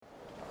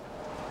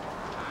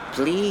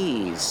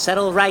Please,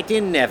 settle right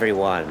in,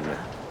 everyone.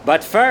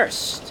 But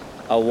first,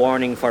 a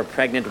warning for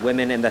pregnant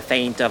women and the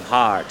faint of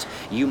heart.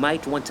 You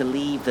might want to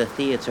leave the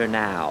theater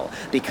now,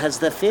 because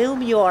the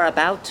film you are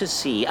about to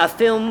see, a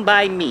film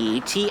by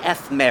me,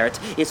 T.F. Merritt,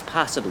 is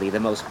possibly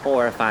the most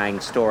horrifying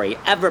story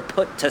ever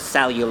put to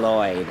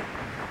celluloid.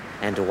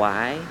 And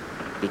why?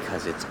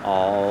 Because it's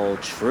all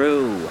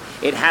true.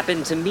 It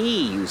happened to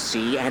me, you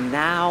see, and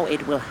now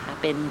it will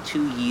happen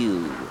to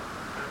you.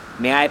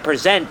 May I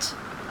present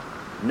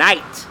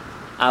Night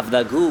of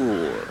the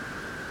Ghoul.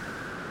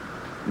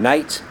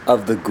 Night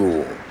of the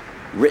Ghoul,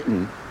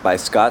 written by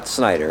Scott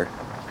Snyder,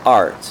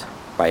 art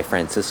by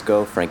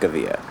Francisco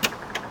Francavilla.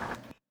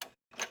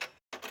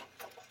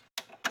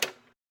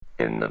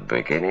 In the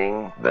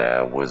beginning,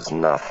 there was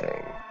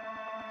nothing.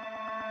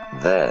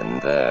 Then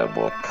there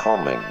were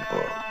comic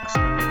books.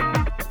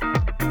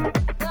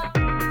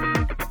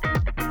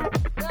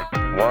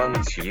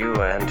 Once you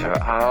enter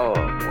our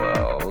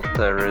world,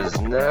 there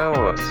is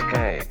no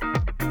escape.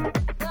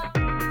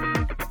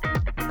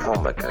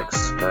 Comic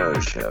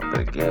exposure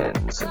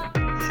begins in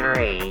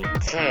 3,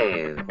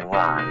 2,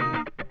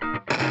 1.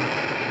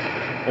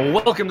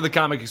 Welcome to the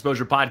Comic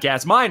Exposure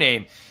Podcast. My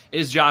name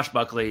is Josh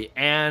Buckley,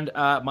 and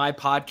my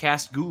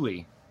podcast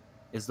ghoulie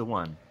is the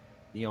one,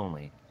 the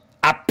only.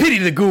 I pity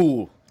the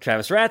ghoul.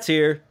 Travis Ratz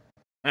here.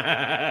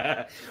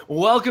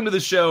 Welcome to the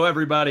show,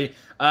 everybody.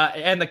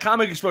 And the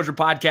Comic Exposure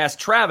Podcast,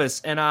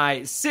 Travis and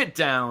I sit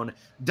down,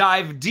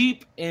 dive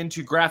deep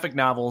into graphic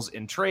novels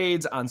and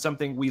trades on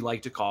something we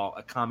like to call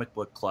a comic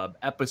book club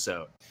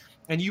episode.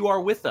 And you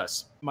are with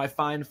us, my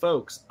fine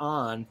folks,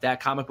 on that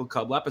comic book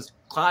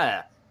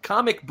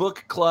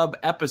club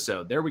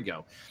episode. There we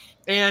go.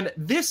 And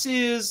this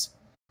is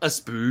a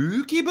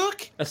spooky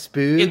book? A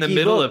spooky in the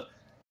middle book? of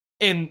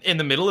in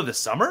the middle of the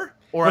summer?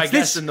 Or What's I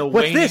guess this? in the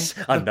What's waning... this?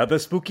 Another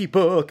spooky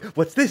book.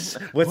 What's this?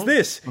 What's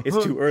this?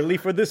 It's too early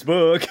for this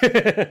book.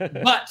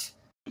 But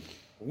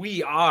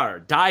we are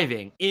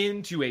diving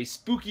into a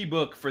spooky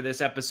book for this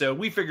episode.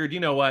 We figured,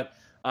 you know what?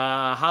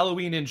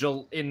 Halloween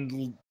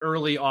in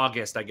early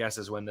August, I guess,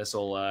 is when this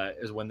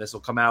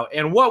will come out.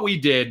 And what we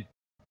did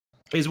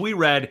is we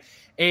read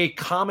a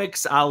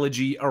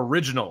Comixology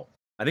original.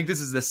 I think this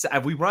is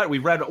we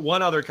read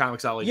one other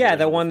Comixology. Yeah,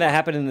 the one that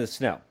happened in the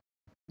snow.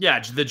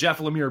 Yeah, the Jeff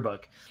Lemire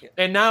book.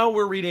 And now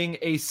we're reading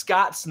a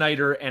Scott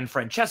Snyder and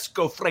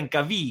Francesco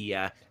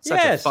Francavilla.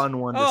 Such a fun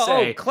one to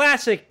say. Oh,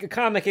 classic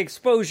comic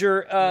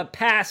exposure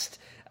past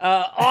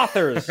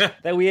authors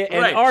that we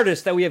and Right.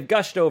 artists that we have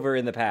gushed over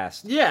in the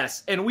past.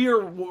 Yes, and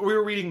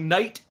we're reading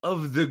Night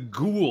of the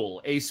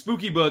Ghoul, a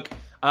spooky book.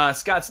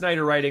 Scott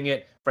Snyder writing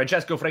it,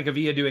 Francesco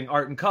Francavilla doing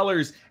art and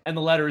colors, and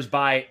the letters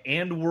by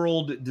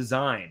AndWorld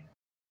Design,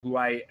 who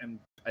I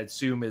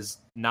assume is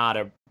not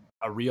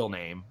a real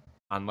name.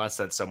 Unless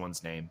that's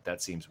someone's name.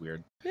 That seems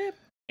weird. Yeah.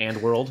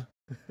 AndWorld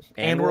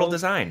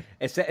Design.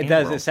 It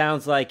does. It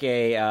sounds like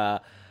a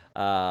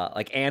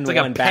like and like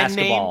a one pen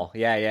basketball.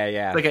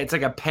 Yeah. It's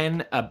like a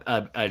pen.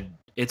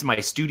 It's my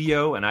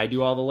studio, and I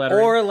do all the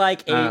lettering. Or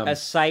like a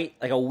site,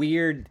 like a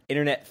weird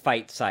internet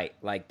fight site.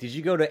 Like, did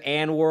you go to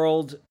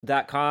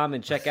anworld.com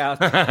and check out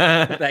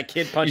that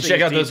kid punching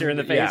his teacher in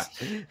the face?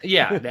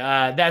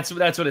 Yeah. That's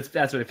what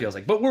it feels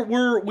like. But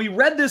we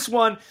read this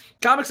one,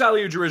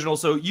 Comixology original.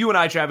 So you and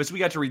I, Travis, we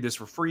got to read this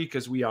for free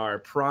because we are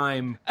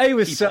prime. It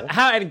was people.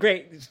 and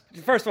great.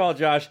 First of all,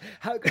 Josh,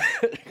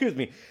 excuse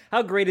me.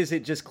 How great is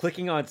it just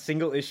clicking on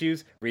single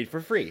issues? Read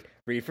for free.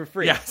 Read for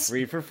free. Yes.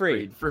 Read for free.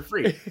 Read for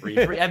free. Read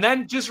for free. And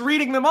then just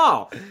reading them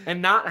all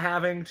and not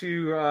having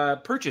to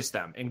purchase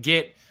them. And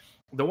get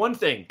the one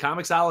thing,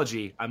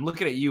 Comixology, I'm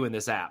looking at you in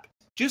this app.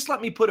 Just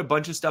let me put a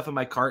bunch of stuff in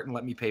my cart and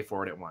let me pay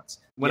for it at once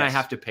when I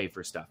have to pay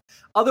for stuff.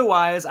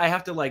 Otherwise, I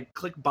have to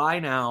click buy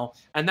now,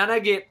 and then I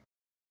get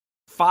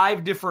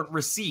 5 different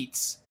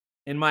receipts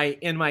in my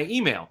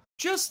email.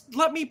 Just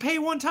let me pay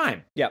one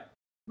time. Yep.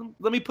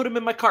 Let me put them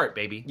in my cart,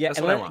 baby. Yeah, that's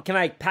and what I want. Can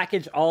I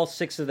package all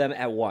 6 of them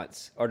at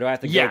once, or do I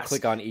have to go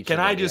click on each? Can of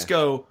them? I just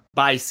go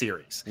by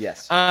series?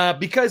 Yes.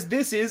 Because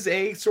this is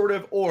a sort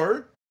of,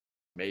 or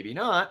maybe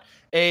not,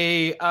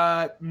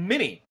 a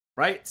mini,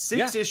 right?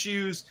 6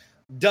 issues,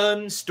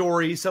 done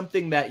story,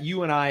 something that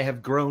you and I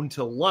have grown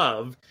to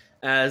love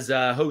as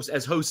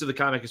hosts of the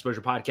Comic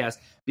Exposure Podcast,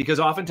 because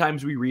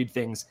oftentimes we read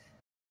things,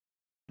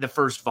 the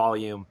first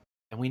volume,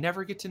 and we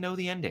never get to know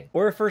the ending.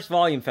 We're first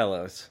volume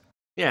fellows.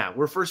 Yeah,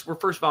 we're first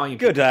volume.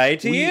 Good day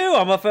to you.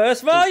 I'm a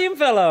first volume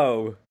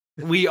fellow.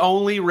 We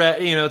only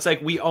read, it's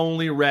like we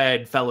only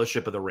read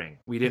Fellowship of the Ring.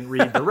 We didn't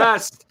read the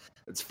rest.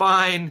 It's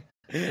fine.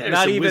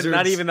 Not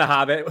even The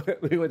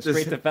Hobbit. We went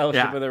straight to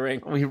Fellowship of the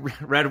Ring. We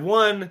read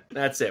 1.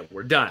 That's it.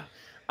 We're done.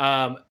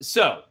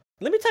 So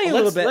let me tell you a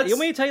little bit. You want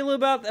me to tell you a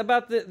little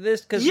about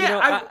this? Because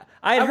I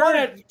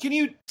heard. Can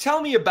you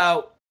tell me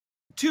about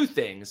 2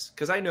 things?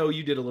 Because I know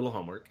you did a little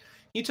homework.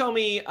 Can you tell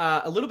me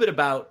a little bit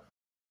about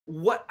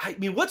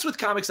what's with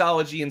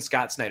Comixology and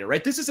Scott Snyder,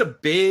 right? This is a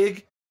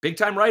big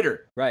time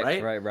writer,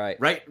 right?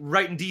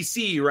 Writing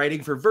DC,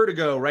 writing for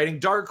Vertigo, writing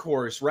Dark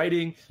Horse,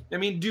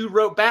 dude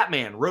wrote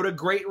Batman, wrote a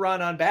great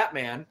run on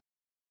Batman,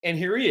 and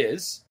here he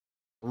is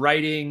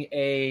writing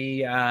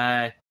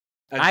a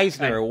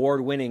Eisner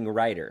award-winning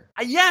writer.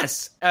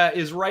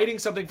 Is writing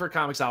something for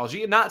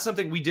Comixology, and not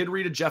something we did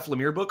read a Jeff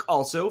Lemire book,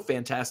 also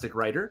fantastic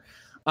writer.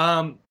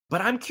 But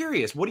I'm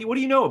curious, what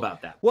do you know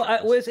about that? Well,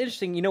 it's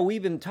interesting.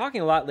 We've been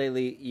talking a lot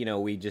lately.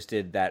 We just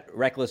did that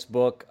Reckless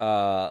book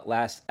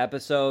last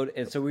episode,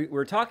 and so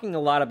we're talking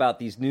a lot about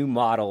these new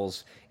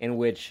models in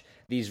which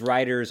these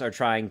writers are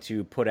trying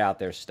to put out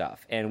their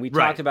stuff. And we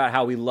talked about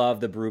how we love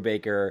the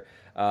Brubaker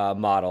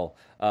model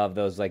of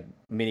those like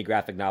mini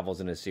graphic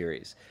novels in a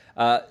series.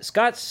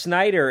 Scott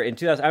Snyder in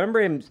 2000, I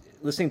remember him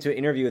listening to an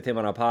interview with him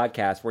on a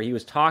podcast where he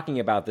was talking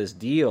about this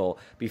deal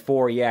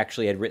before he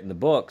actually had written the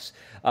books.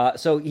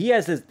 So he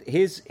has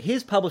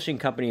his publishing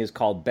company is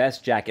called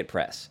Best Jacket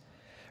Press,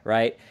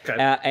 right?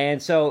 Okay.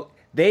 And so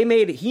he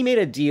made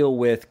a deal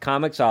with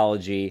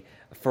Comixology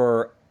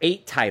for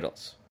 8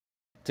 titles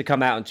to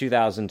come out in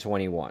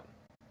 2021,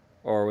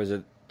 or was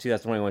it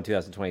 2021,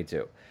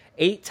 2022?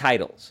 8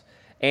 titles.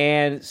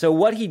 And so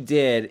what he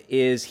did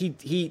is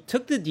he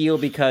took the deal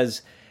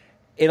because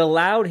it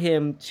allowed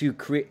him to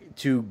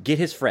get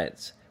his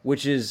friends,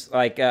 which is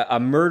like a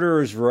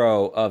murderer's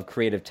row of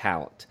creative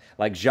talent.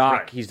 Like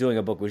Jacques, He's doing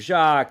a book with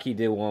Jacques. He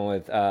did one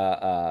with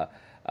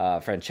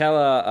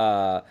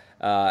Francella,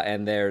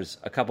 and there's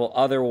a couple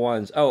other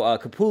ones.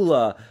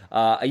 Capula,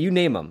 you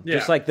name them. Yeah.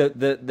 Just like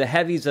the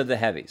heavies of the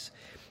heavies.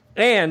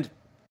 And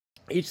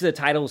each of the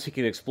titles, he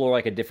could explore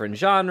like a different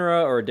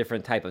genre or a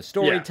different type of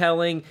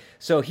storytelling. Yeah.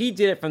 So he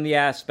did it from the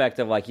aspect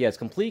of like he has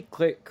complete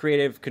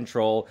creative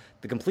control,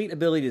 the complete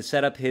ability to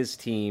set up his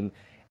team,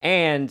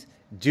 and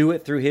do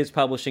it through his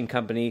publishing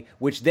company,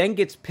 which then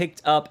gets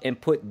picked up and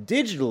put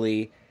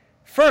digitally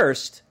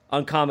first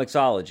on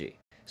Comixology.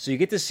 So you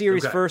get the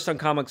series first on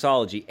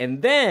Comixology,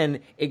 and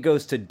then it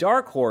goes to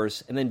Dark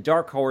Horse, and then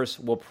Dark Horse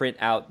will print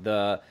out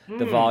the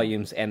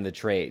volumes and the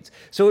trades.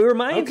 So it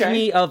reminds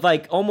me of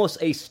like almost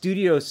a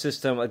studio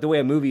system, like the way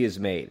a movie is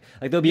made.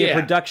 Like there'll be a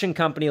production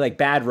company, like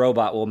Bad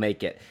Robot will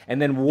make it,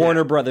 and then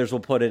Warner Brothers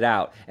will put it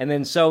out, and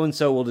then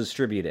so-and-so will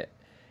distribute it.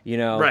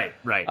 Right.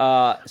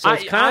 So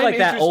it's kind of like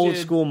that old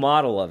school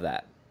model of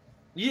that.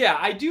 Yeah,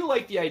 I do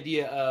like the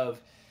idea of,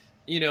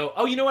 you know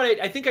what?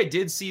 I think I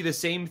did see the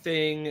same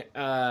thing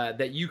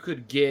that you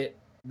could get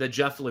the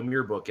Jeff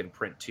Lemire book in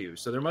print too.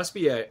 So there must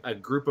be a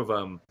group of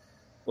them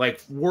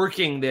like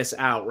working this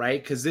out,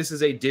 right? Because this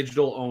is a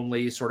digital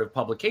only sort of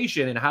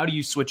publication, and how do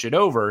you switch it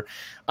over?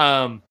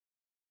 I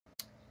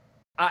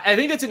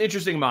think that's an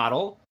interesting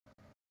model.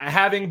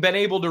 Having been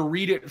able to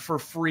read it for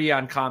free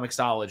on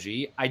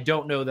Comixology, I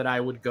don't know that I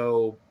would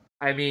go.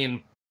 I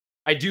mean,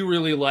 I do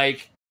really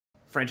like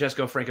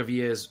Francesco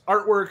Francavilla's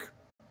artwork,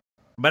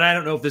 but I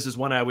don't know if this is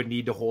one I would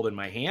need to hold in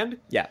my hand.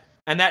 Yeah.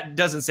 And that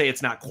doesn't say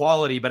it's not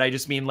quality, but I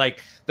just mean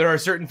like there are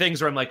certain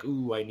things where I'm like,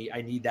 ooh, I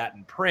need that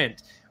in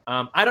print.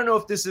 I don't know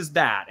if this is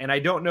that. And I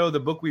don't know the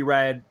book we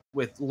read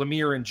with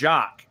Lemire and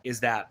Jacques is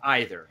that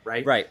either,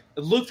 right? Right.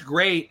 It looked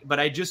great, but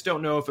I just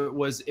don't know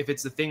if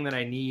it's the thing that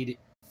I need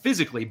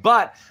physically.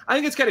 But I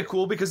think it's kind of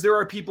cool because there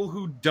are people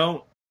who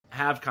don't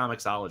have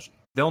Comixology.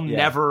 They'll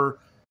never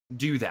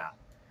do that,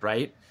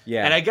 right?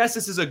 Yeah. And I guess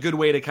this is a good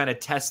way to kind of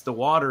test the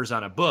waters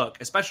on a book,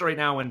 especially right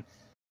now when,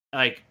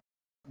 like,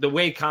 the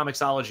way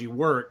Comixology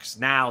works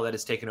now that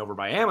it's taken over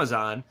by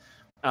Amazon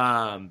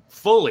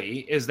fully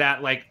is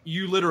that, like,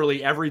 you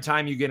literally, every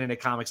time you get into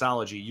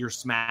Comixology, you're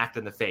smacked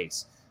in the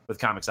face with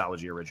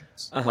Comixology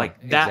originals. Like,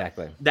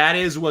 that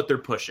is what they're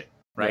pushing,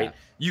 right? Yeah.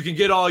 You can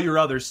get all your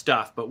other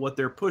stuff, but what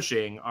they're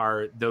pushing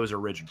are those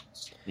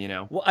originals, you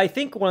know? Well, I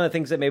think one of the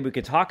things that maybe we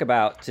could talk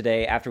about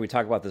today after we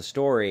talk about the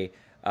story,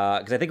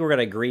 because I think we're going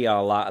to agree on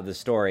a lot of the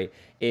story,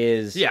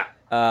 is...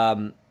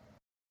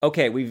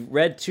 okay, we've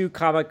read 2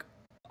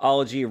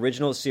 Comixology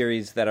original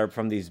series that are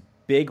from these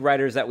big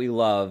writers that we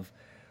love.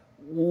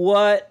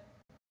 What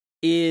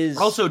is...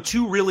 Also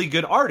 2 really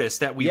good artists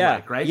that we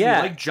like, right?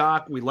 Yeah. We like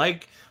Jacques, we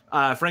like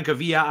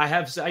Francavilla. I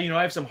have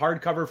some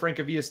hardcover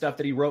Francavilla stuff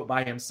that he wrote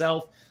by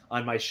himself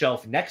on my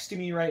shelf next to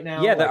me right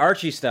now. Yeah, the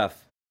Archie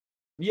stuff.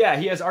 Yeah,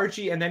 he has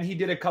Archie, and then he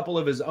did a couple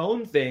of his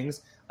own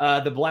things.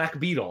 The Black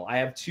Beetle. I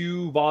have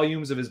 2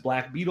 volumes of his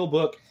Black Beetle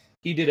book.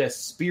 He did a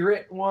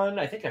Spirit one.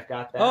 I think I've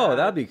got that. Oh,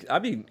 that'd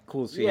be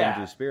cool to see him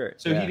do Spirit.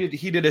 So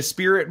he did a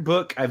Spirit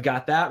book. I've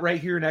got that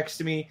right here next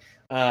to me.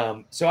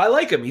 So I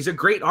like him. He's a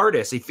great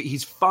artist.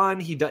 He's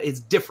fun. It's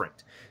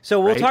different. So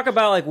we'll talk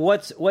about like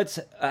what's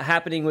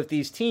happening with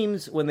these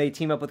teams when they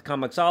team up with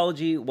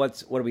Comixology.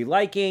 What are we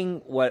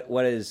liking?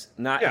 What is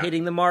not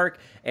hitting the mark?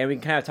 And we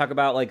can kind of talk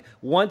about like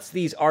once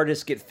these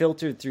artists get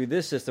filtered through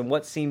this system,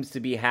 what seems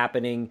to be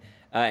happening.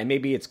 And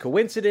maybe it's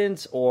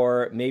coincidence,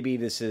 or maybe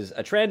this is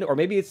a trend, or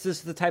maybe it's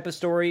just the type of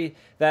story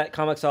that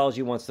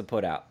Comixology wants to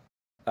put out.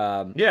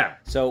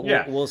 So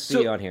we'll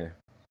see on here.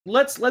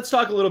 Let's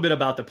talk a little bit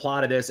about the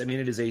plot of this. I mean,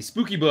 it is a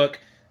spooky book,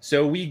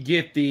 so we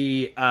get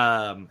the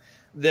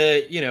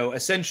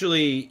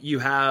essentially you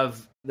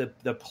have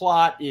the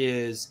plot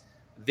is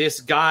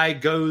this guy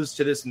goes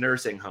to this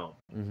nursing home,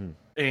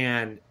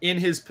 and in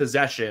his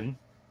possession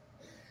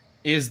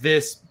is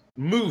this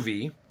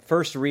movie,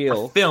 first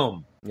reel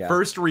film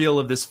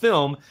of this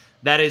film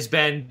that has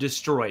been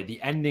destroyed.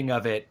 The ending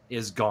of it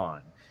is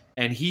gone.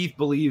 And Heath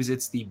believes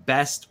it's the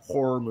best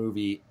horror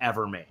movie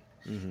ever made.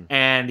 Mm-hmm.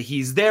 And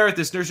he's there at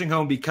this nursing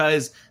home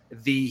because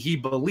he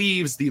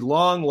believes the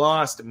long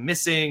lost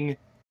missing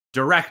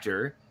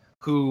director,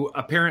 who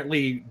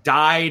apparently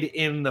died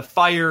in the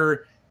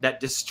fire that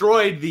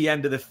destroyed the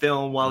end of the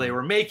film while they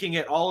were making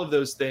it, all of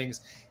those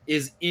things,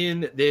 is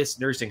in this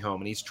nursing home.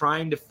 And he's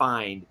trying to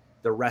find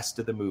the rest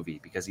of the movie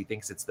because he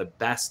thinks it's the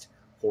best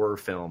horror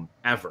film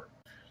ever.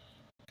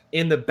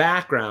 In the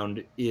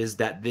background is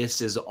that this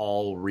is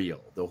all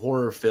real. The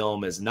horror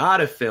film is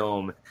not a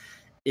film.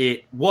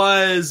 It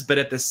was, but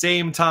at the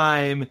same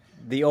time,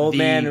 the old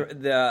man,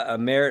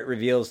 Merritt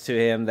reveals to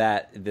him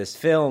that this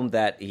film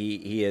that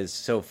he is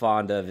so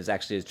fond of is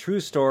actually a true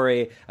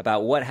story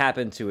about what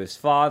happened to his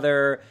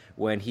father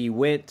when he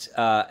went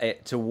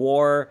to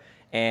war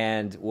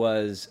and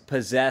was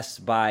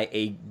possessed by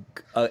an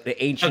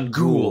ancient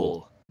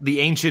ghoul. The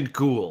ancient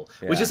ghoul,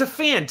 which is a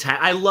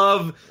fantastic. I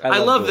love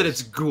that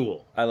it's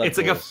ghoul. It's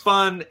like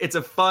ghouls. It's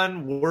a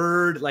fun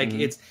word. Like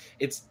it's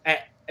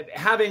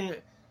having,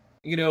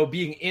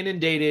 being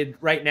inundated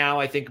right now.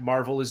 I think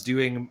Marvel is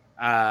doing,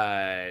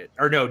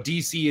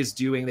 DC is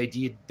doing.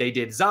 They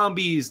did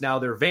zombies. Now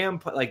they're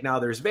now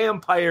there's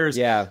vampires.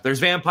 Yeah, there's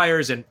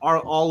vampires and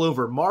all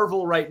over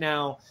Marvel right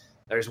now.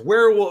 There's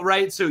werewolf,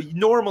 right? So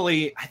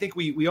normally, I think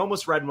we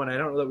almost read one. I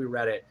don't know that we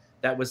read it.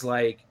 That was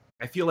like,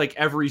 I feel like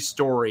every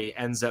story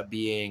ends up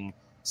being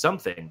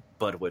something,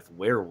 but with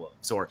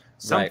werewolves, or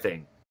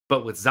something,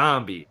 but with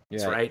zombies,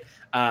 right?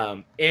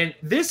 And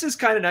this is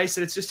kind of nice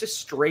that it's just a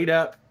straight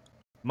up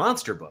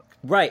monster book,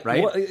 right?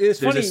 Well, it's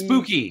funny, a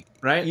spooky,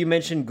 right? You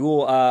mentioned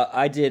ghoul.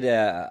 I did.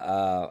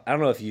 I don't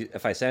know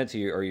if I sent it to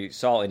you or you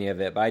saw any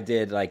of it, but I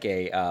did like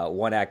a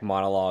one-act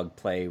monologue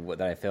play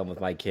that I filmed with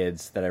my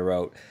kids that I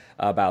wrote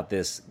about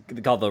this,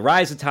 called The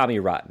Rise of Tommy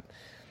Rotten.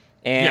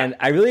 And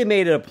I really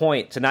made it a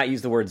point to not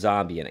use the word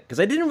zombie in it, because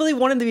I didn't really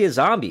want him to be a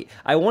zombie.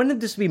 I wanted him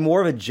just to be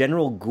more of a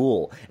general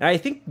ghoul. And I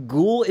think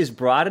ghoul is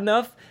broad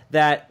enough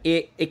that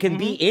it can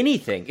be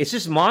anything. It's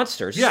just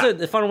monster. It's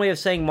just a fun way of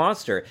saying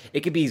monster.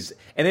 It could be,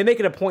 and they make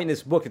it a point in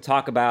this book to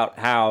talk about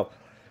how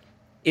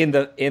in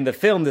the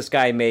film this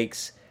guy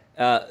makes,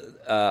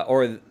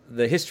 or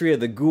the history of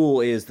the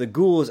ghoul is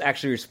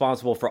actually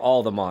responsible for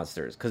all the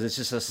monsters, because it's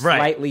just a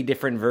slightly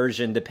different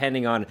version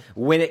depending on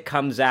when it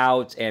comes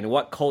out and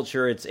what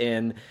culture it's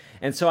in.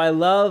 And so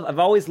I've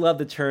always loved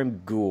the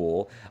term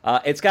ghoul.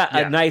 It's got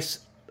a nice,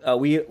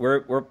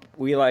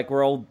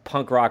 we're old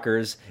punk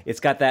rockers.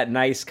 It's got that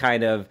nice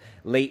kind of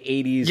late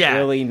 80s,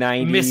 early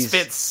 90s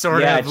Misfits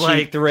sort of cheap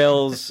like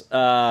thrills,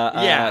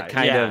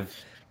 kind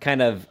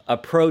of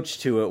approach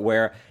to it,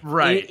 where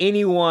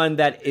anyone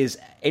that is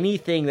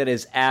anything that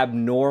is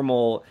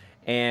abnormal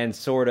and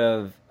sort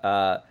of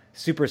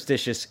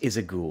superstitious is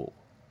a ghoul.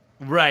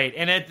 Right.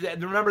 And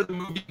remember the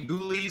movie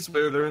Ghoulies,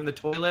 where they're in the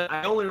toilet?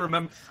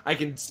 I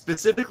can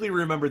specifically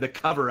remember the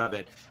cover of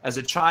it as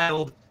a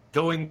child,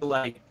 going to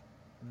like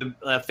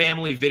the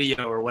family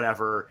video or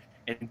whatever,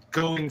 and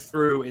going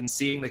through and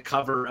seeing the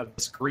cover of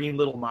this green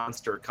little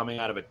monster coming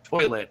out of a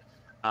toilet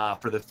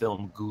for the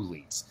film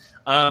Ghoulies.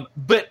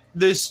 But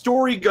the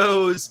story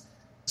goes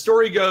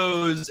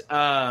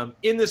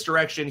in this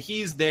direction.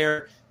 He's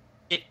there.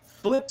 It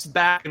flips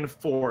back and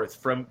forth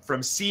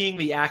from seeing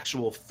the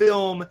actual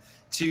film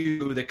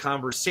to the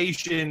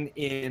conversation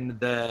in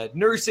the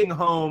nursing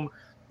home,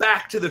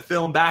 back to the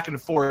film, back and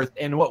forth.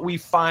 And what we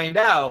find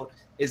out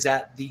is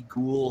that the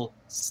ghoul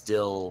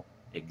still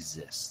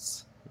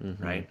exists,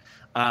 right?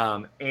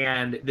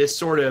 And this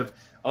sort of,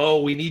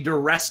 we need to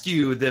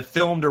rescue the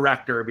film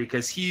director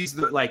because he's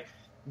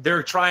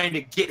they're trying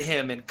to get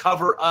him and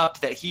cover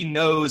up that he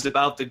knows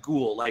about the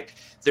ghoul. Like,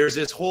 there's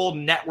this whole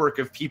network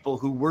of people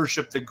who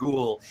worship the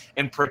ghoul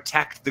and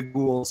protect the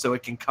ghoul so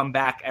it can come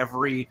back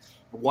every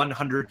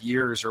 100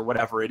 years or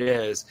whatever it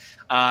is.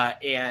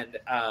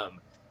 It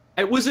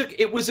was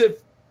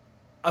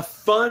a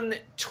fun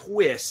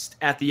twist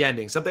at the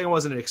ending, something I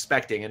wasn't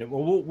expecting, and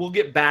we'll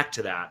get back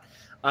to that.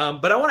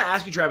 But I want to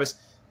ask you, Travis,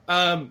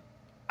 I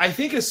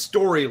think a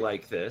story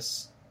like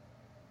this,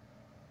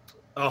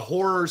 a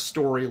horror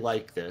story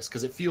like this,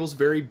 because it feels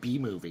very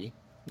B-movie.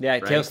 Yeah,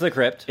 right? Tales from the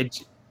Crypt.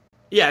 It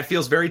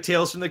feels very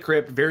Tales from the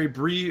Crypt, very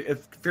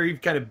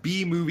kind of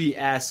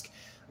B-movie-esque,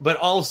 but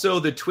also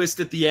the twist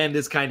at the end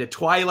is kind of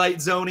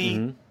Twilight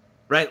Zone-y,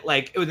 right?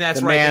 Like, that's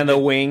the man on the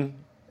wing.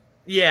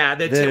 Yeah,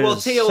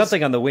 Tales,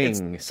 something on the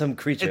wing, some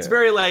creature. It's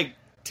very like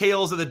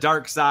Tales of the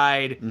Dark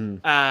Side.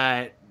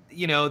 There's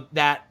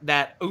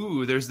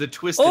the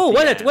twist.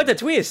 What a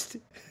twist!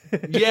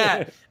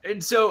 Yeah,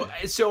 and so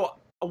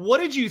what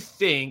did you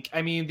think?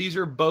 I mean, these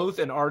are both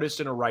an artist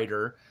and a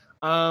writer.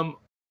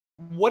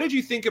 What did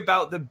you think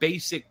about the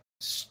basic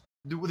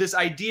this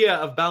idea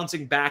of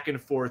bouncing back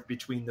and forth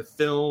between the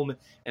film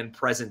and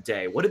present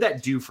day. What did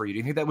that do for you? Do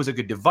you think that was a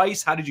good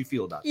device? How did you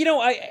feel about it?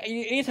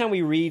 Anytime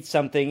we read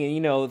something,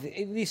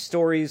 and these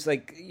stories,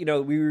 like,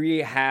 we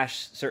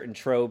rehash certain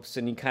tropes,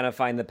 and you kind of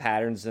find the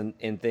patterns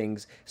in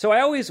things. So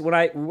I always, when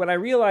I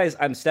realize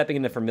I'm stepping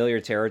into familiar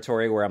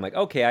territory where I'm like,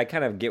 okay, I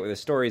kind of get where the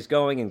story's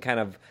going and kind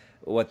of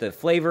what the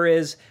flavor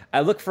is,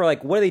 I look for,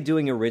 like, what are they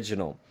doing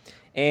original?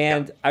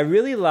 And I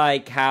really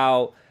like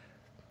how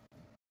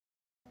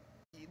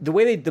the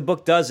way the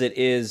book does it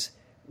is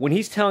when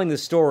he's telling the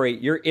story,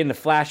 you're in the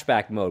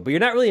flashback mode, but you're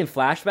not really in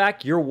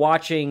flashback. You're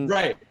watching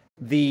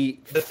the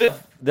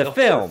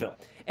film.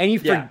 And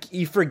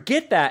you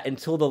forget that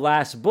until the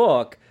last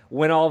book,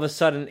 when all of a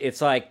sudden it's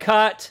like,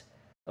 cut,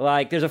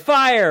 like there's a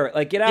fire,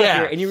 like get out of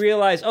here. And you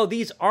realize,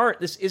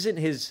 this isn't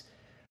his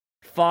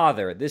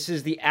father. This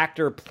is the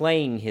actor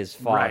playing his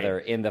father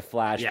in the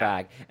flashback.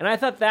 Yeah. And I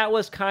thought that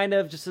was kind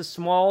of just a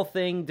small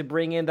thing to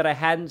bring in that I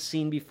hadn't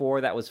seen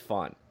before that was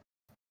fun.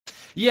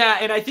 Yeah,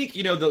 and I think,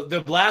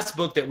 the last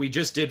book that we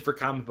just did for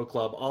Comic Book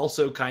Club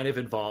also kind of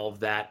involved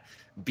that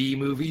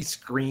B-movie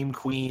Scream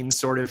Queen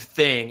sort of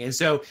thing. And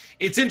so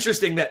it's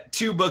interesting that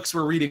two books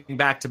we're reading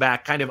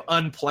back-to-back, kind of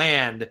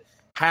unplanned,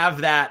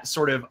 have that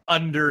sort of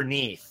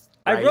underneath.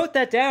 Right? I wrote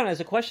that down as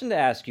a question to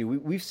ask you.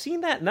 We've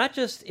seen that not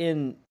just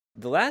in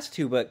the last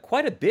two, but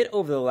quite a bit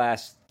over the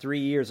last 3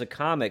 years of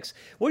comics.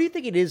 What do you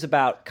think it is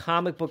about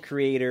comic book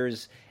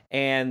creators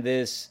and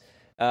this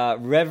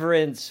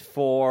reverence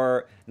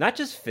for not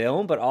just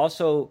film, but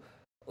also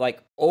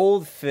like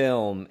old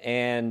film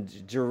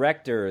and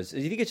directors? Do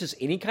you think it's just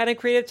any kind of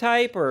creative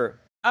type, or?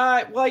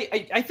 Well,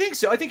 I think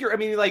so. I think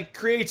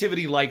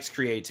creativity likes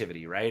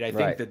creativity, right? I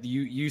think that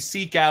you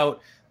seek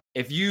out,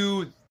 if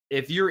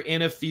you're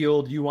in a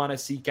field, you want to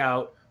seek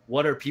out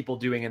what are people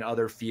doing in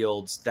other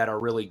fields that are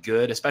really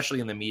good,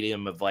 especially in the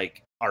medium of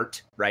like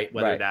art, right?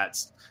 Whether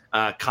that's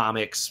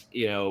comics,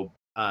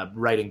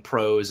 writing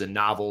prose and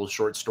novels,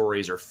 short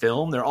stories, or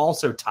film. They're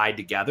also tied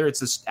together. It's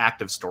this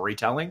act of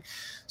storytelling.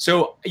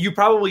 So you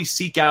probably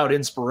seek out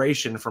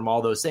inspiration from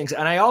all those things.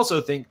 And I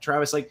also think,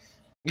 Travis, like,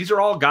 these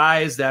are all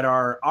guys that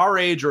are our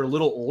age or a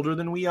little older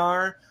than we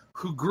are,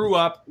 who grew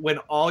up when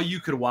all you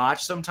could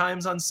watch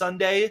sometimes on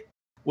Sunday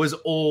was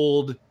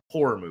old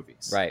horror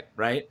movies.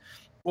 Right.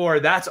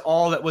 Or that's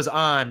all that was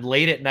on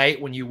late at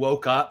night when you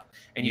woke up.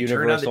 And you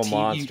turned on the TV,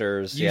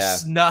 Monsters,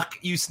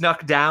 you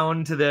snuck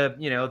down to the,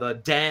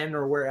 the den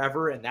or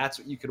wherever, and that's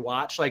what you could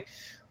watch. Like,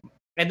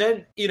 and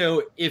then,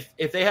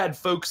 if they had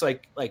folks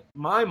like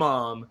my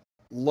mom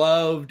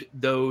loved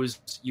those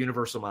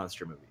Universal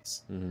Monster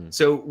movies. Mm-hmm.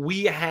 So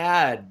we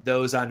had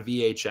those on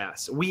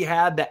VHS. We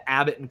had the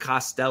Abbott and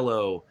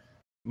Costello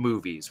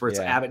movies where it's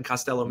Abbott and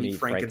Costello meet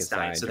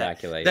Frankenstein. So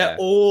Dracula, that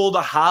old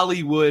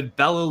Hollywood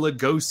Bela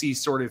Lugosi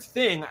sort of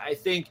thing, I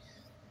think.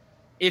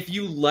 If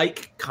you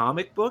like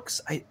comic books,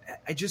 I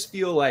just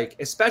feel like,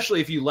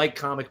 especially if you like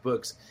comic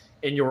books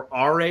and you're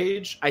our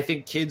age, I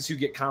think kids who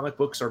get comic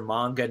books or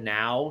manga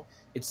now,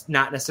 it's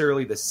not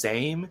necessarily the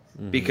same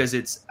because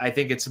I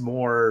think it's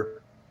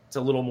a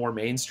little more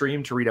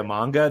mainstream to read a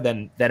manga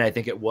than I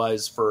think it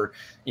was for,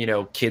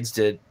 kids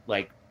to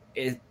like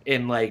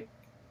in like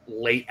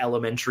late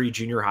elementary,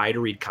 junior high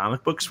to read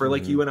comic books for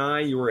like you and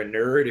I. You were a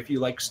nerd if you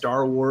like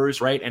Star Wars,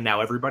 right? And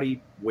now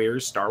everybody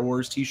wears Star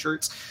Wars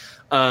t-shirts.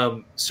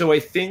 So I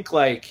think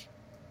like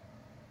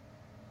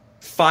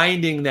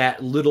finding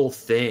that little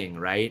thing,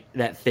 right?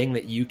 That thing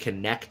that you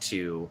connect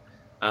to,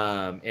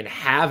 and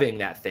having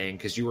that thing,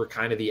 because you were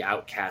kind of the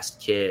outcast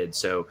kid.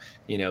 So,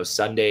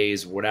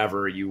 Sundays,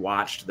 whatever, you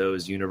watched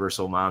those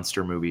Universal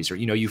Monster movies, or,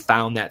 you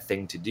found that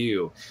thing to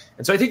do.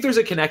 And so I think there's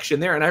a connection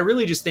there. And I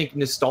really just think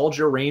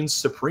nostalgia reigns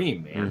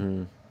supreme, man.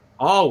 Mm-hmm.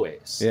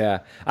 Always. Yeah,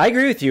 I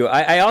agree with you.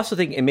 I also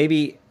think, and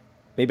maybe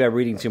I'm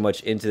reading too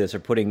much into this or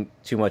putting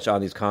too much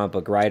on these comic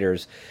book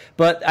writers,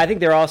 but I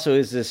think there also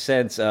is this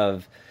sense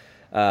of,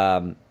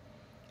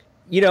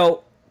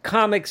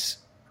 comics.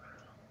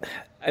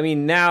 I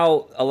mean,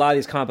 now a lot of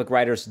these comic book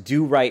writers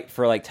do write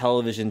for like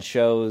television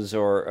shows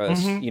or,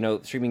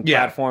 streaming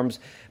platforms.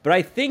 But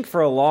I think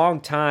for a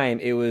long time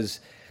it was,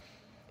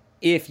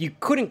 if you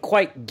couldn't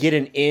quite get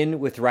an in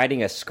with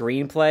writing a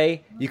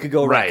screenplay, you could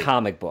go write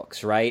comic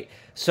books, right?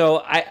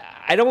 So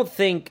I don't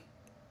think.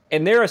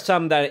 And there are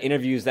some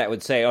interviews that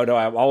would say, oh, no,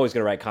 I'm always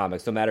going to write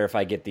comics, no matter if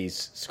I get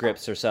these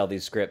scripts or sell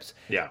these scripts.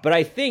 Yeah. But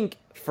I think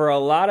for a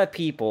lot of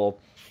people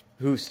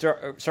who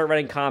start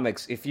writing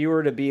comics, if you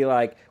were to be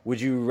like,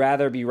 would you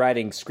rather be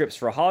writing scripts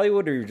for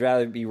Hollywood or would you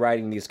rather be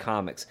writing these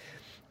comics?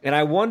 And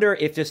I wonder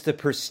if just the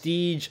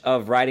prestige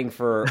of writing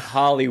for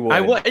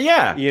Hollywood,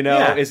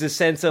 is a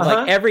sense of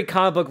like every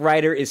comic book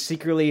writer is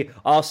secretly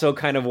also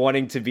kind of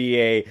wanting to be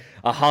a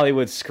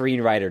Hollywood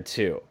screenwriter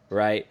too,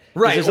 right?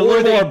 Right. There's a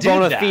little more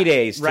bona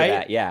fides to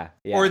that, yeah.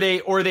 Or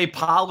they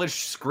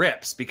polished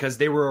scripts because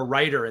they were a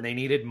writer and they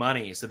needed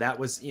money, so that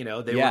was they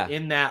were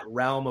in that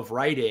realm of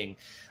writing.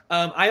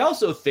 I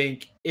also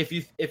think if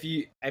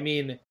you, I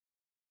mean,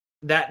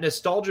 that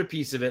nostalgia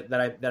piece of it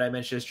that I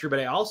mentioned is true, but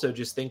I also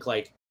just think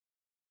like,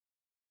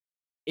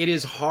 it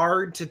is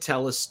hard to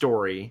tell a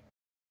story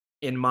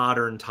in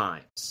modern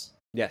times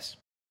Yes.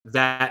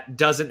 that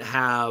doesn't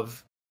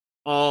have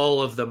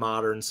all of the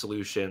modern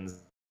solutions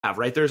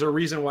right? There's a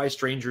reason why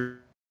Stranger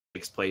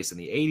takes place in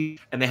the 80s,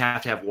 and they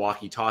have to have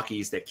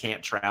walkie-talkies that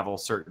can't travel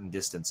certain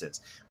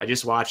distances. I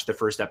just watched the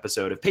first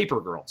episode of Paper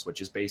Girls,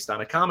 which is based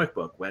on a comic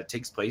book that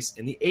takes place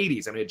in the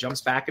 80s. I mean, it jumps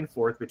back and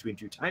forth between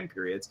two time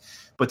periods,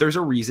 but there's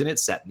a reason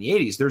it's set in the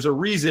 80s. There's a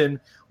reason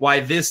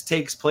why this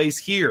takes place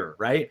here,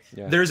 right?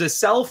 Yeah. There's a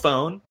cell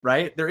phone,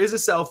 right? There is a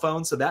cell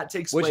phone, so that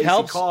takes which place.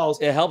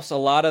 Helps. It helps a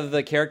lot of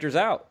the characters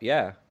out.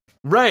 Yeah.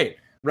 Right.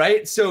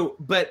 So,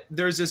 but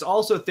there's this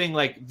also thing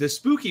like the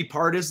spooky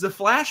part is the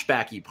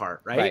flashbacky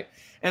part, right?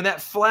 And that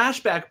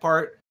flashback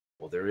part,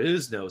 well, there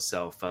is no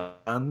cell phone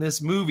on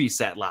this movie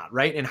set lot,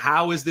 right? And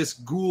how has this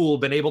ghoul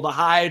been able to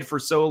hide for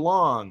so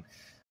long?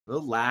 The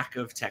lack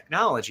of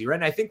technology, right?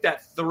 And I think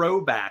that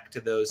throwback to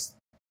those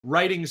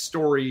writing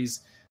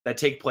stories that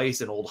take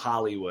place in old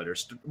Hollywood or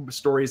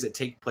stories that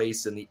take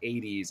place in the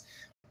 80s,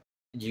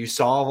 you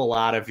solve a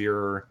lot of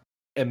your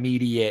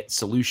immediate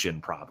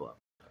solution problem.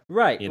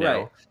 Right, you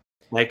know?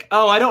 Like,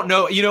 oh, I don't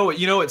know. You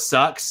know, it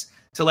sucks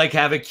to like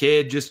have a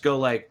kid just go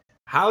like,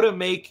 how to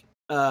make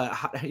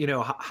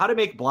how to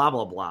make blah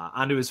blah blah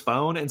onto his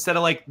phone instead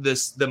of like the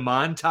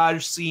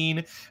montage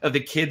scene of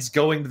the kids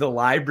going to the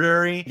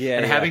library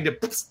and having to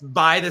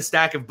buy the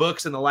stack of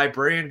books, and the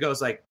librarian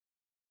goes like,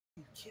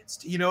 kids,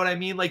 you know what I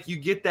mean? Like you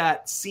get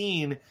that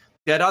scene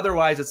that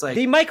otherwise it's like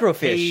the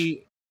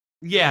microfiche.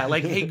 Hey,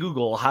 like, hey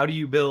Google, how do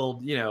you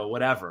build,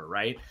 whatever,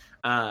 right?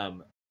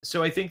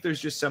 So I think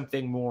there's just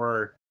something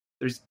more.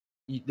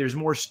 There's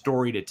more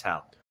story to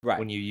tell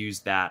when you use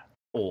that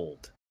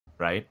old,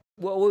 right?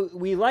 Well,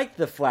 we liked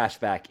the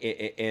flashback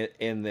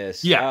in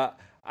this. Yeah.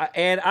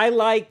 And I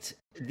liked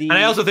the... And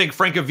I also think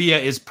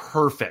Francavilla is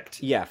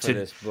perfect. Yeah, for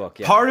this book.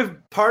 Yeah.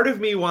 Part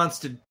of me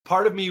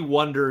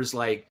wonders,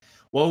 like,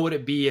 what would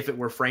it be if it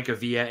were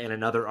Francavilla and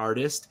another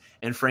artist,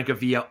 and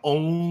Francavilla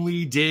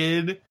only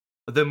did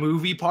the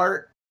movie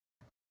part,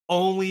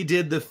 only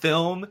did the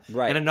film,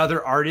 and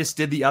another artist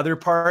did the other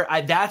part.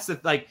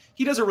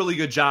 He does a really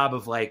good job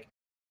of like,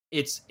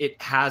 it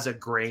has a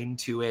grain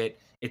to it.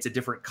 It's a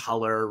different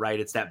color, right?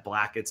 It's that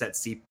black, it's that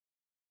sea black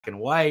and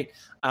white.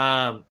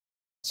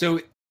 So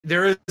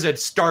there is a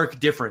stark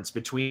difference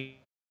between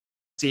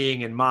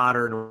seeing in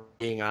modern or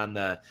being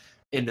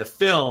in the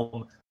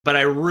film. But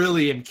I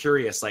really am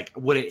curious, like,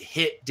 would it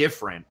hit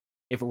different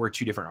if it were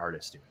two different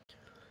artists doing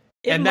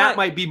it? That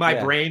might be my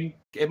brain.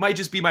 It might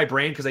just be my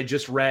brain because I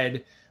just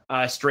read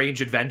Strange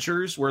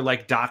Adventures, where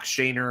like Doc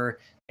Shaner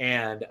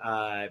and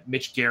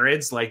Mitch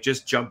Gerrits like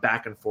just jump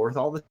back and forth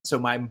all the. So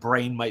my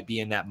brain might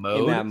be in that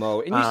mode.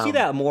 And you see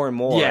that more and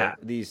more. Yeah.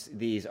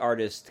 These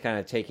artists kind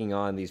of taking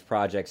on these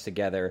projects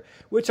together,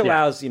 which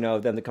allows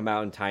them to come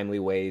out in timely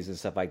ways and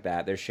stuff like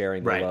that. They're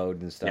sharing the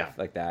load and stuff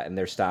like that, and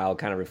their style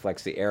kind of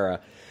reflects the era.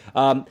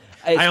 I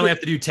only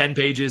have to do 10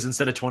 pages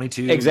instead of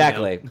 22.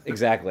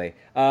 Exactly.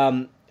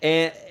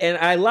 And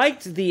I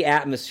liked the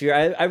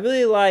atmosphere. I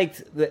really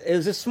liked it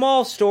was a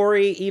small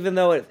story, even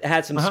though it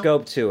had some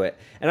scope to it.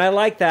 And I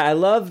like that. I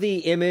love the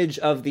image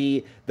of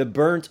the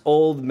burnt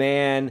old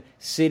man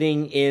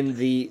sitting in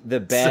the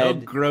bed. So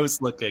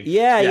gross looking.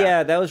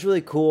 Yeah, that was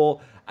really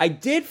cool. I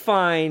did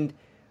find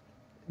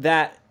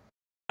that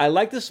I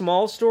like the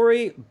small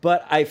story,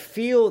 but I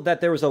feel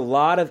that there was a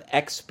lot of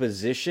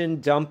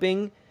exposition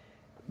dumping,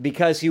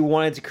 because he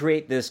wanted to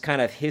create this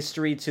kind of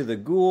history to the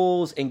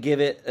ghouls and give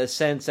it a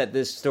sense that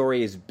this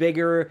story is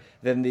bigger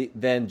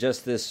than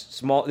just this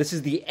small. This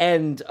is the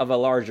end of a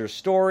larger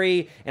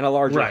story and a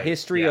larger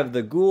history of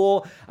the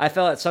ghoul. I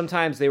felt that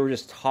sometimes they were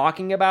just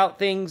talking about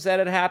things that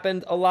had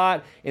happened a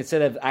lot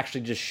instead of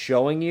actually just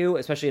showing you,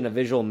 especially in a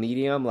visual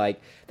medium. Like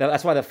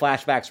that's why the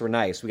flashbacks were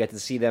nice. We got to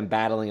see them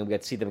battling and we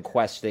got to see them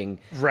questing.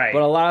 Right.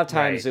 But a lot of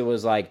times it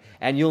was like,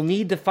 and you'll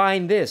need to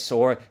find this,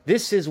 or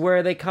this is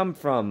where they come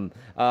from.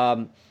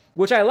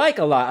 Which I like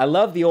a lot. I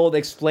love the old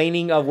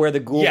explaining of where the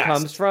ghoul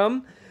comes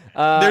from.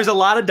 There's a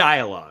lot of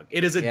dialogue.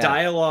 It is a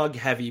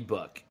dialogue-heavy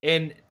book.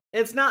 And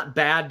it's not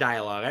bad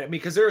dialogue. I mean,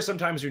 because there are some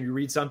times when you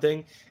read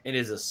something and it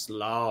is a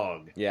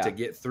slog to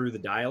get through the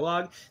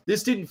dialogue.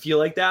 This didn't feel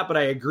like that, but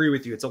I agree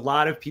with you. It's a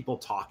lot of people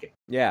talking.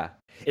 Yeah.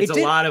 It's a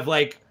lot of,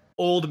 like,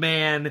 old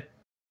man,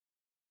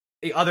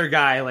 the other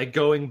guy, like,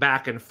 going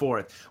back and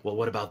forth. Well,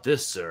 what about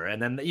this, sir?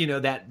 And then,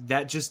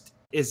 that just...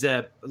 is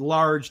a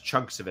large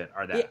chunks of it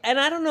are that. Yeah, and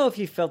I don't know if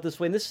you felt this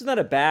way, and this is not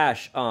a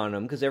bash on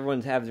them, because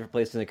everyone's have different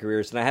places in their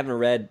careers, and I haven't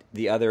read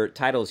the other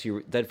titles he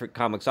did for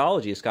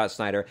Comixology, Scott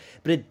Snyder,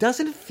 but it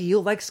doesn't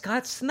feel like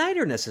Scott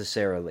Snyder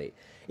necessarily.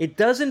 It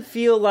doesn't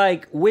feel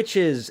like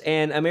Witches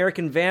and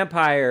American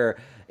Vampire.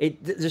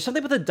 There's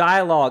something about the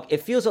dialogue.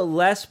 It feels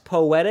less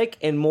poetic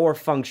and more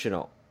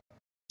functional.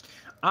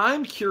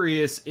 I'm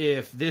curious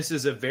if this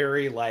is a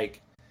very,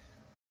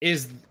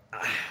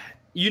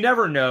 you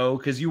never know,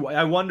 because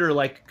I wonder,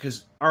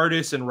 because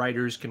artists and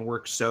writers can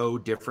work so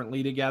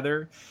differently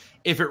together.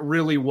 If it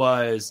really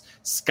was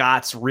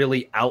Scott's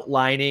really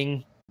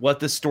outlining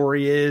what the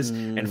story is,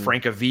 and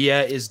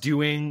Francavilla is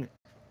doing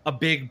a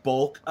big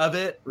bulk of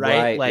it,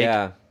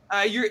 right?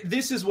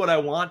 This is what I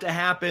want to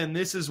happen.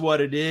 This is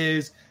what it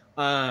is.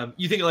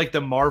 You think of like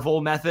the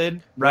Marvel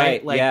method,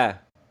 right? Like, yeah.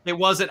 It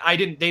wasn't.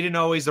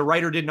 The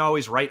writer didn't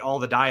always write all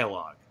the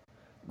dialogue.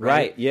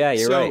 Right. Yeah,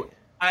 you're right.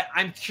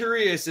 I'm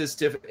curious as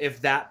to if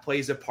that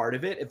plays a part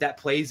of it. If that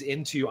plays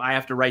into, I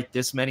have to write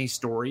this many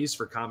stories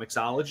for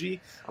Comixology.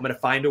 I'm going to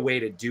find a way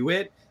to do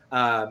it.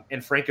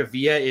 And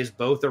Francavilla is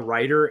both a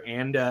writer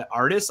and an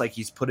artist. Like,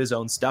 he's put his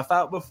own stuff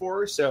out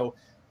before. So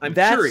I'm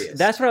curious.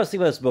 That's what I was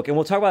thinking about this book, and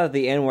we'll talk about it at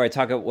the end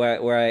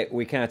where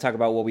we kind of talk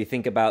about what we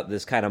think about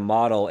this kind of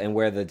model and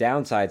where the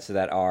downsides to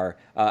that are.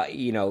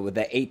 With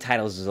the 8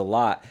 titles is a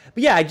lot,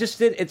 but yeah,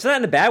 it's not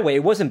in a bad way.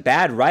 It wasn't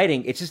bad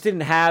writing. It just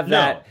didn't have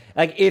that.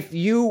 Like if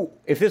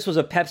this was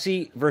a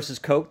Pepsi versus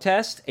Coke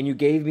test, and you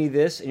gave me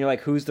this, and you're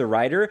like, who's the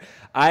writer?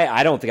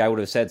 I don't think I would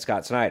have said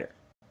Scott Snyder.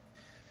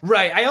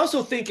 Right. I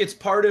also think it's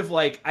part of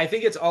I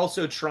think it's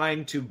also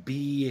trying to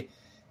be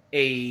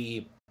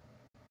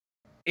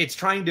it's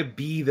trying to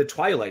be the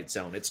Twilight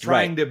Zone. It's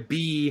trying to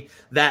be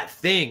that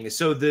thing.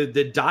 So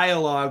the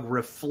dialogue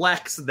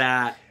reflects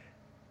that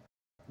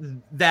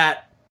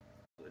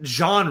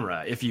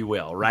genre, if you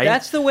will, right?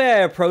 That's the way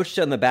I approached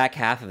it on the back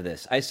half of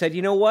this. I said,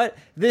 you know what?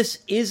 This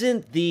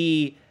isn't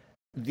the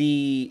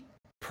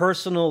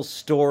personal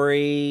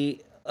story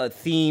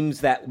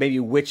themes that maybe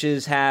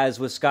Witches has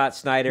with Scott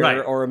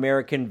Snyder or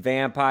American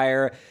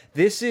Vampire.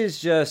 This is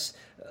just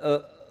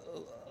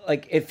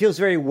it feels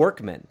very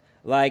Workman.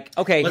 Like,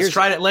 okay, let's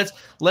try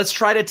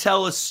to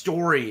tell a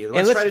story.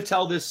 Let's try to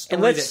tell this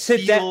story that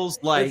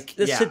feels like.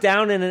 Let's sit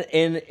down in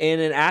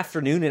an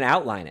afternoon and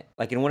outline it.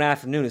 Like in one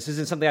afternoon. This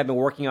isn't something I've been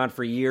working on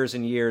for years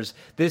and years.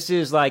 This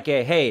is like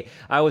hey,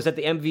 I was at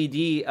the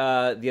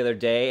MVD the other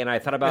day and I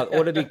thought about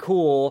it'd be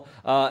cool.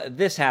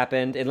 This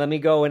happened, and let me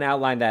go and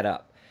outline that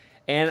up.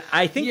 And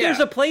I think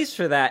there's a place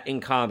for that in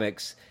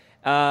comics.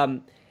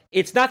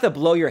 It's not the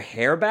blow your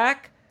hair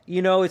back.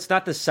 It's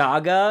not the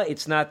saga.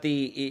 It's not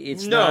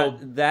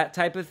not that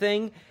type of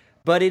thing,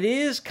 but it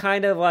is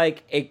kind of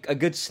like a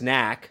good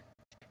snack.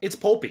 It's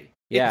pulpy.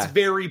 Yeah. It's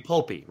very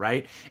pulpy,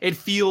 right? It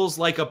feels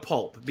like a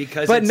pulp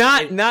but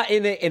not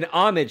in an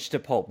homage to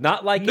pulp.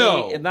 Not like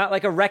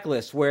a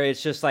Reckless where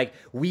it's just like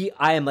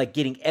I am like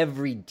getting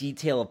every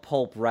detail of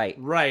pulp right.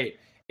 Right.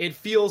 It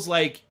feels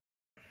like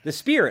the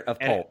spirit of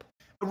pulp.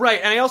 Right.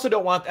 And I also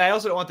don't want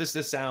this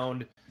to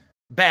sound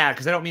bad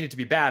because I don't mean it to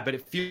be bad, but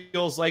it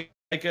feels like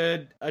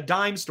a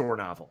dime store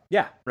novel.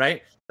 Yeah.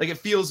 Right? Like it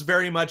feels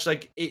very much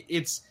like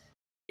it's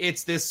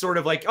this sort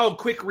of like, oh,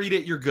 quick read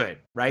it, you're good,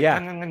 right?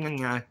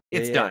 Yeah.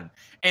 It's done.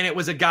 And it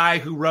was a guy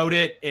who wrote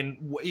it, and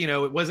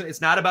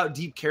it's not about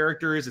deep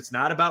characters, it's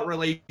not about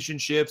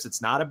relationships,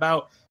 it's not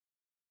about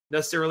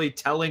necessarily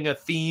telling a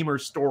theme or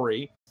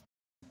story.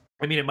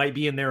 I mean, it might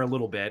be in there a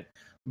little bit,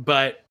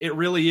 but it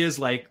really is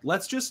like,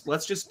 let's just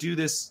do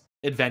this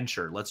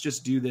adventure. Let's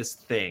just do this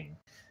thing.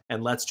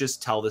 And let's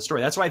just tell the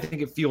story. That's why I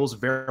think it feels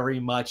very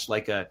much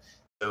like a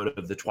episode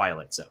of the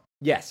Twilight Zone.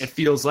 Yes. It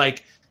feels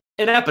like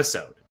an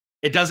episode.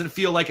 It doesn't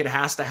feel like it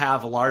has to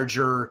have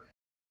larger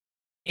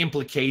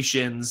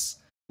implications,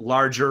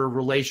 larger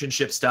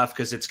relationship stuff,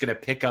 because it's going to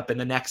pick up in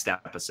the next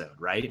episode,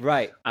 right?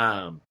 Right.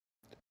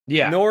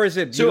 Yeah. Nor is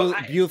it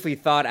beautifully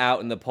thought out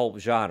in the pulp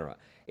genre.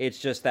 It's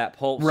just that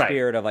pulp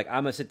spirit of like,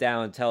 I'm going to sit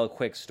down and tell a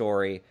quick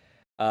story.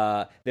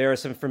 There are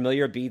some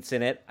familiar beats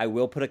in it. I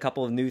will put a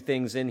couple of new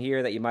things in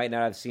here that you might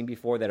not have seen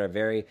before that are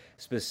very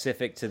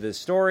specific to this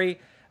story.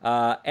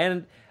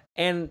 And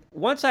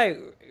once I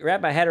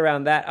wrapped my head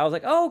around that, I was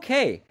like, oh,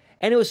 okay.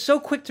 And it was so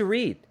quick to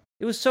read.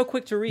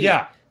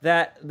 Yeah.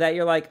 That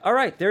you're like, all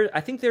right,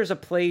 I think there's a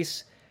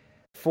place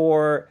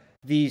for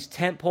these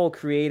tentpole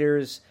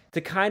creators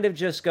to kind of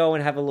just go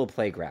and have a little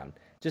playground,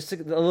 just a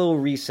little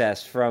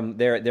recess from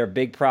their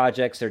big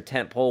projects, their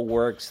tentpole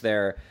works,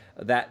 their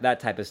that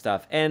type of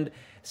stuff. And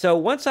so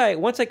once I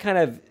kind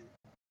of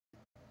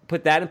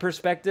put that in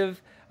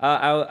perspective,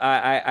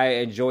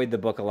 I enjoyed the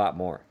book a lot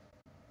more.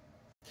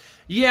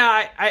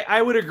 Yeah,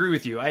 I would agree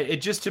with you.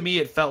 It just, to me,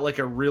 it felt like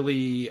a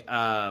really,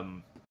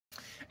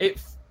 it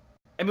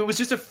was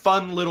just a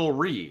fun little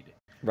read.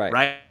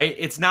 Right.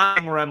 It's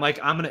not where I'm like,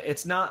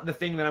 it's not the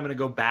thing that I'm going to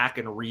go back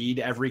and read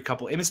every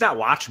couple. And it's not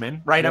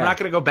Watchmen, right? Yeah. I'm not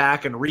going to go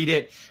back and read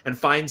it and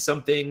find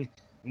something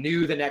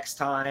new the next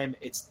time.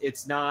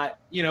 It's not,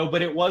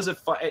 but it was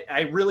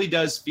it really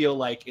does feel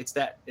like it's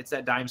that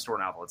dime store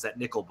novel. It's that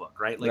nickel book,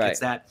 right? Like it's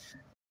that,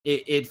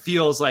 it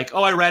feels like,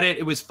 oh, I read it.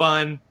 It was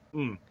fun.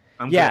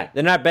 I'm good.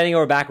 They're not bending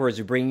over backwards.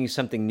 They're bringing you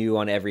something new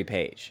on every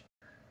page.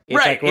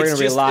 It's like we're going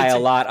to rely a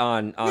lot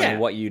on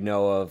what you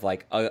know of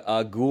like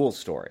a ghoul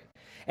story.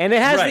 And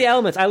it has the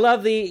elements. I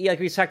love like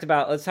we talked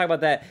about. Let's talk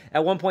about that.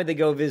 At one point, they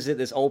go visit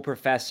this old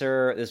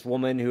professor, this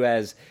woman who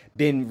has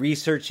been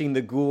researching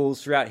the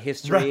ghouls throughout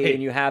history,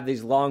 and you have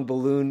these long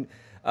balloons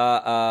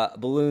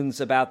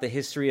about the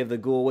history of the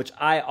ghoul, which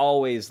I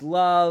always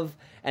love.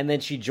 And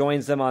then she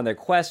joins them on their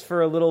quest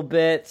for a little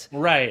bit.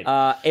 Right.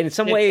 And in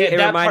some way, it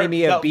reminded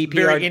me of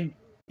BPRD.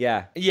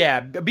 Yeah,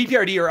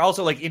 BPRD, or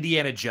also like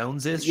Indiana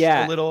Jones-ish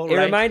a little. It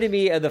reminded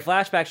me of the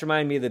flashbacks.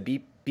 Reminded me of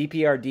the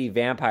BPRD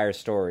Vampire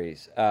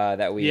Stories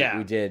that we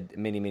did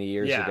many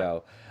years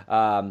ago.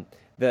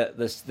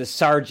 The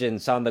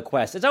sergeants on the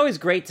quest. It's always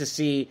great to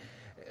see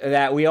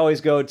that we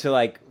always go to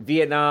like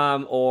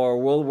Vietnam or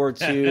World War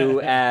II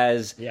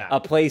as a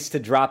place to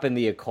drop in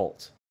the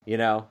occult. You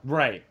know,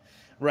 right.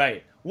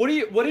 What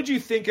did you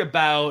think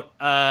about?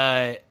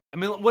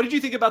 What did you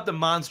think about the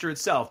monster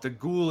itself, the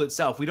ghoul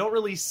itself? We don't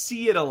really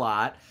see it a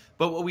lot,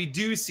 but what we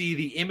do see,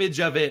 the image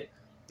of it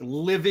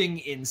living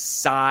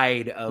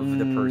inside of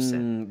the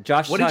person.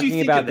 Josh was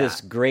talking about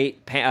this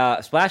great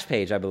splash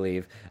page, I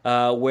believe,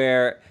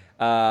 where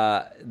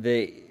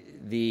the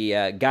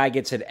guy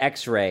gets an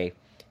X-ray,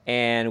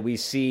 and we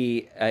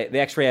see the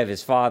X-ray of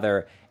his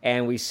father,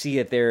 and we see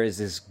that there is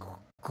this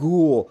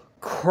ghoul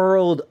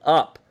curled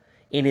up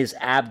in his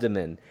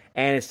abdomen,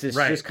 and it's this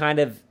just kind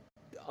of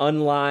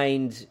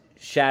unlined,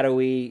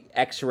 shadowy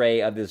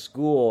X-ray of this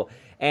ghoul.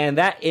 And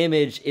that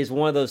image is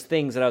one of those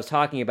things that I was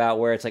talking about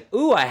where it's like,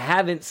 ooh, I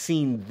haven't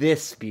seen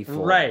this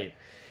before. Right.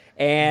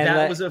 And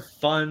that was a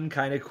fun,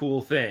 kind of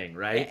cool thing,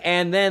 right?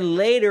 And then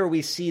later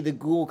we see the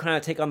ghoul kind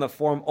of take on the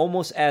form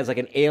almost as like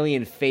an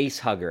alien face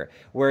hugger,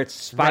 where it's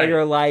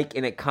spider-like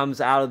and it comes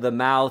out of the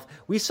mouth.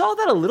 We saw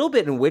that a little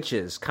bit in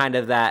Witches, kind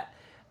of that,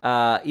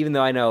 even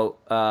though I know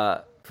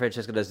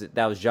Francesca does it,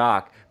 that was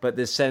Jacques, but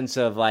this sense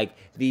of like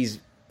these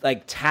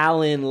like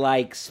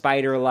talon-like,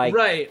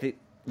 spider-like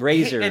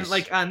razors. And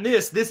like on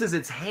this is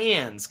its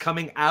hands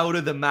coming out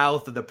of the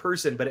mouth of the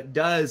person, but it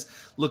does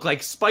look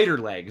like spider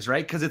legs,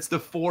 right? Because it's the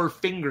 4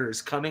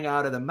 fingers coming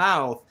out of the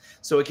mouth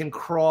so it can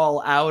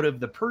crawl out of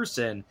the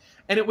person.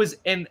 And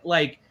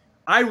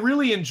I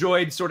really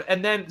enjoyed so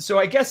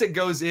I guess it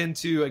goes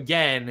into,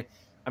 again,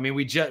 I mean,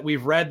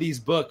 we've read these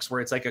books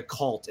where it's like a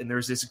cult and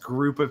there's this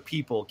group of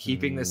people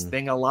keeping this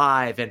thing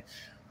alive, and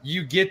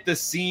you get the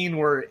scene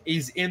where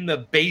he's in the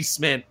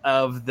basement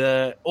of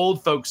the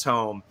old folks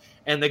home,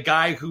 and the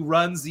guy who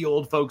runs the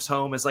old folks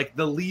home is like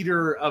the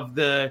leader of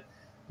the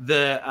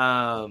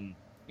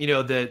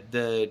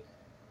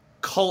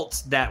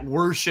cult that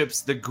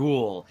worships the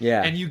ghoul.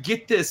 Yeah. And you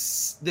get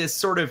this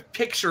sort of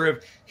picture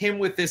of him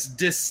with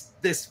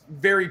this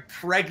very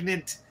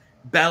pregnant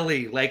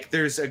belly, like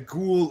there's a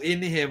ghoul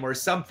in him or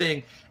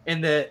something,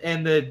 and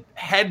the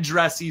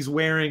headdress he's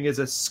wearing is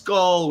a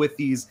skull with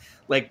these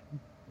like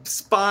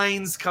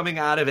spines coming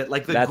out of it,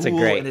 like the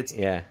ghoul.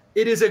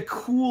 It is a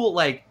cool,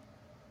 like,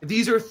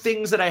 these are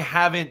things that I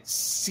haven't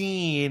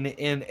seen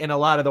in a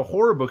lot of the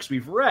horror books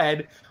we've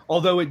read,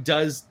 although it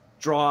does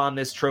draw on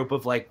this trope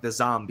of like the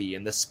zombie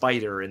and the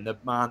spider and the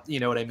you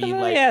know what I mean?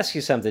 Let me ask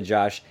you something,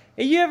 Josh.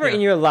 Have you ever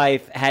in your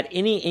life had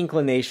any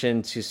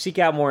inclination to seek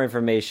out more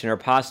information or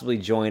possibly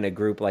join a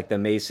group like the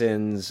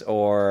Masons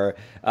or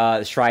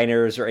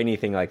Shriners or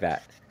anything like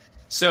that?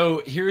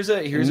 So here's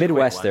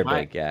Midwest, they're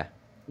big, yeah.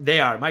 They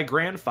are. My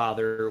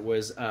grandfather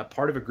was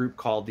part of a group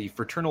called the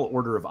Fraternal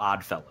Order of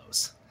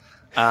Oddfellows.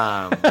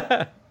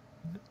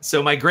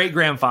 So my great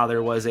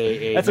grandfather was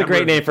a that's a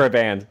great name for a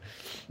band,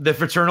 the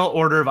Fraternal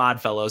Order of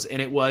Oddfellows,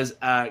 and it was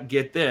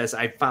get this,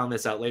 I found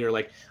this out later,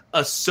 like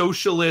a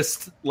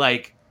socialist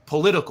like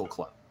political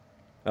club.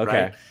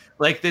 Okay. Right?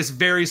 Like this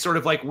very sort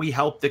of like, we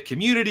help the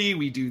community,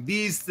 we do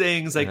these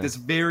things, like this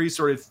very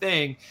sort of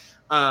thing.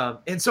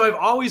 And so I've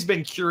always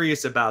been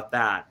curious about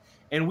that.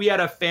 And we had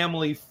a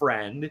family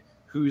friend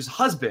whose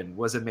husband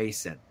was a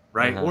Mason,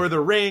 right? Or the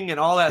Ring and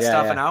all that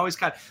stuff. And I always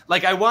kind of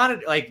like, I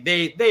wanted, like,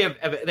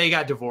 they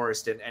got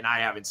divorced and I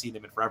haven't seen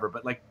them in forever,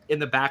 but like in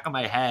the back of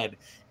my head,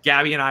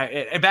 Gabby and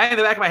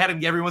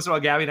and every once in a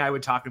while, Gabby and I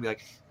would talk and be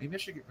like, maybe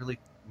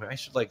I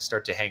should like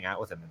start to hang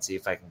out with him and see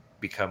if I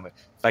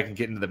can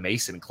get into the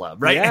Mason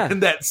Club, right? Yeah.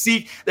 And that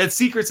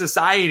secret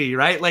society,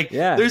 right? Like,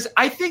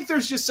 I think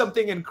there's just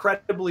something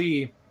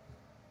incredibly,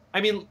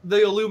 I mean,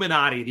 the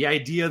Illuminati, the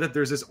idea that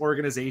there's this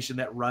organization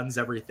that runs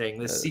everything,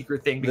 this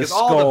secret thing, because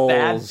all the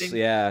bad things,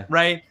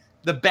 right?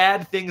 The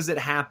bad things that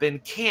happen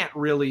can't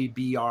really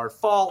be our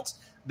fault.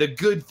 The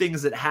good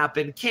things that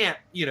happen can't,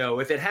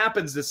 if it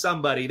happens to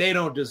somebody, they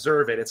don't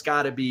deserve it. It's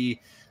got to be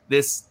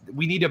this,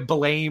 we need to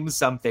blame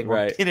something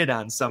or pin it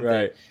on something.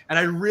 Right. And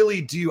I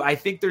really do. I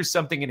think there's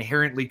something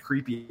inherently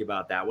creepy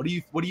about that. What do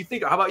you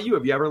think? How about you?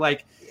 Have you ever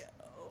like...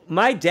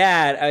 My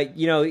dad,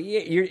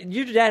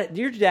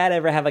 your dad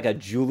ever have like a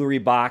jewelry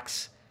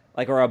box,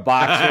 like, or a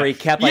box where he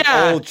kept like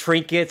old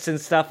trinkets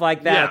and stuff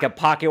like that, like a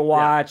pocket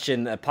watch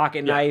and a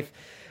pocket knife.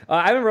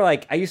 I remember,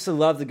 like, I used to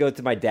love to go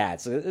to my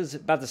dad's. So it was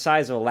about the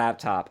size of a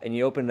laptop, and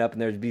you open it up,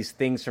 and there'd be these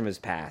things from his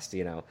past,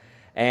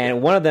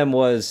 And one of them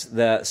was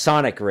the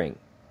Sonic ring.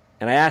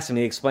 And I asked him,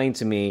 he explained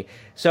to me.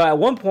 So at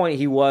one point,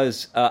 he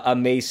was a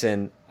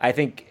Mason. I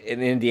think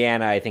in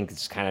Indiana, I think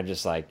it's kind of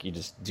just like, you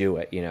just do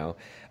it,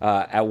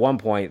 At one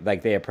point,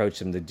 like, they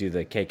approached him to do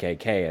the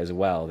KKK as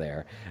well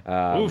there.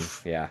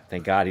 Yeah,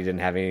 thank God he didn't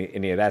have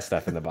any of that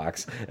stuff in the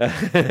box. No,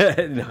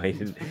 he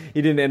didn't.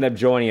 He didn't end up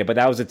joining it, but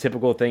that was a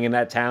typical thing in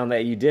that town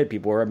that you did.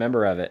 People were a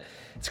member of it.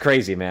 It's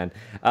crazy, man.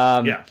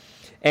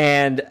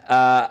 And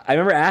I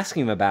remember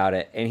asking him about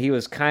it, and he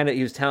was trying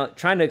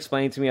to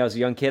explain to me. I was a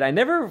young kid. I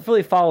never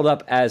really followed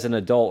up as an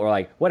adult, or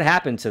like, what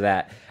happened to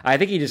that? I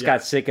think he just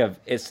got sick of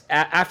it.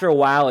 After a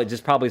while, it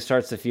just probably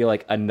starts to feel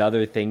like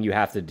another thing you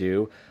have to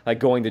do, like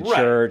going to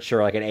church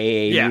or like an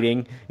AA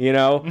meeting, you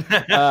know.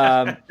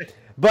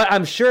 But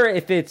I'm sure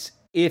if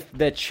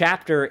the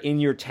chapter in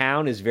your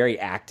town is very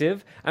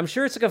active, I'm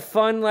sure it's like a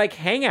fun like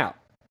hangout.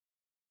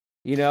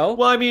 You know?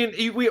 Well, I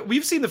mean,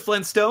 we've seen the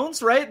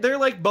Flintstones, right? They're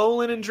like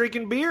bowling and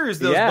drinking beers,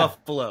 those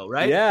buffalo,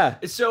 right? Yeah.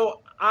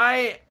 So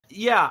I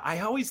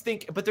always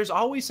think, but there's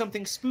always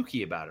something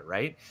spooky about it,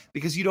 right?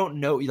 Because you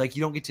don't know, like,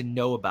 you don't get to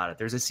know about it.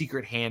 There's a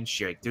secret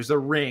handshake. There's a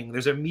ring.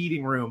 There's a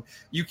meeting room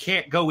you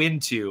can't go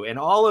into. And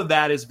all of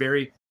that is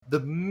the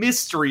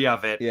mystery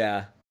of it.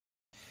 Yeah.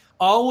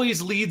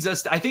 Always leads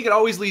us I think it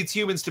always leads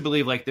humans to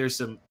believe like there's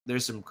some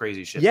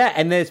crazy shit. Yeah,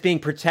 and then it's being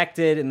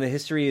protected, and the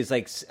history is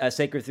like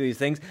sacred through these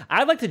things.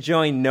 I'd like to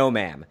join No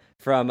Ma'am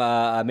from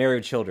Married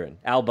with Children,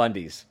 Al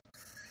Bundy's.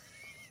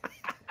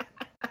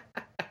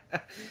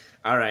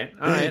 All right.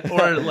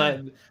 Or like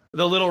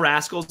the Little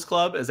Rascals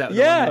Club, is that?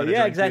 Yeah,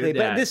 exactly.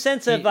 But this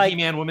sense of like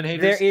He-Man women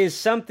haters.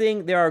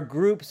 There are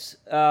groups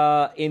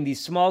in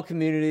these small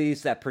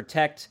communities that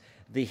protect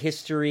the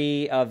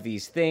history of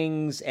these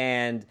things,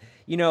 and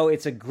you know,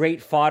 it's a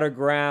great fodder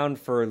ground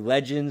for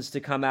legends to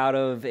come out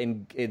of,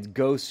 and it's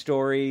ghost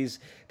stories,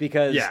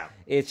 because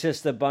it's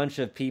just a bunch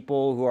of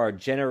people who are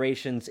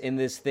generations in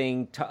this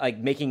thing, like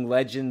making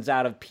legends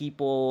out of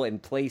people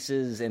and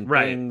places and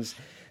things.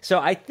 So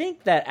I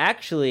think that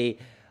actually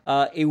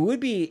it would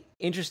be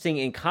interesting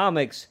in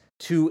comics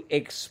to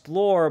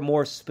explore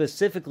more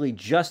specifically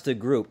just a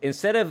group,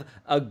 instead of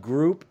a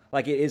group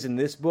like it is in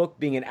this book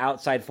being an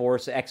outside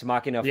force, ex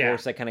machina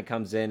force that kind of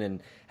comes in and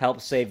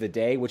helps save the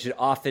day, which it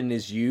often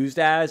is used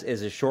as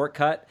a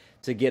shortcut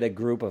to get a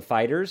group of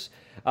fighters.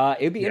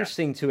 It would be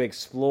interesting to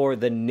explore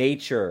the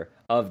nature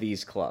of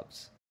these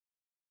clubs.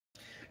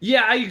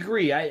 Yeah, I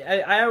agree.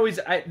 I always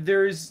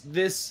there's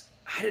this.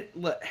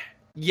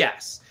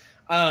 Yes,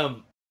 I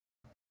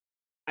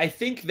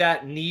think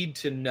that need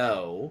to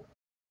know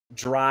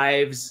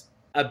drives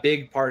a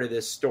big part of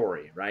this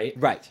story, right?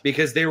 Right.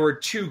 Because there were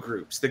two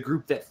groups, the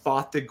group that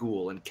fought the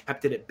ghoul and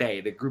kept it at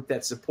bay, the group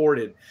that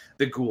supported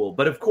the ghoul.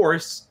 But of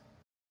course,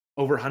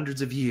 over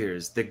hundreds of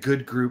years, the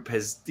good group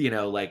has,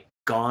 like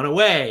gone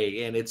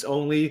away, and it's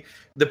only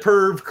the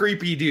perv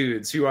creepy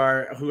dudes who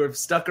have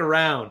stuck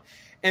around.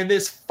 And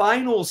this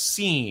final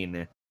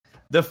scene,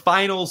 the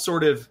final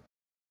sort of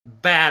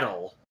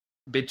battle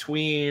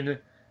between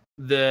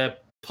the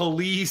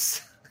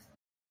police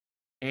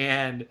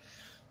and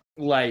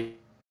like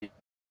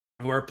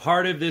who are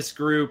part of this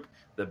group,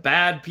 the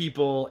bad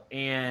people,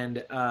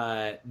 and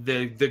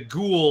the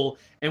ghoul,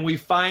 and we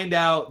find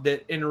out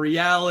that in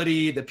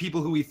reality the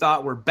people who we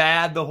thought were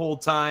bad the whole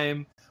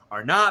time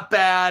are not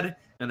bad,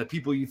 and the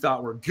people you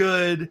thought were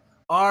good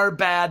are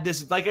bad.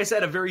 This, like I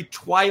said, a very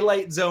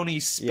Twilight Zone-y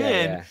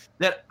spin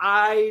that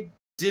I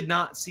did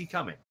not see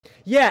coming.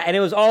 Yeah, and it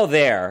was all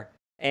there.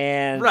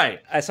 And right.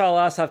 I saw a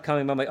lot of stuff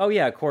coming, but I'm like, oh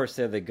yeah, of course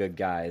they're the good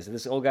guys.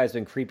 This old guy's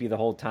been creepy the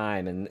whole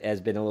time and has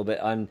been a little bit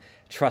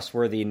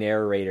untrustworthy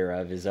narrator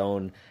of his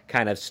own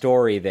kind of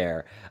story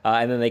there.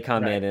 And then they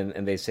come in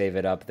and they save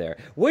it up there.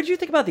 What did you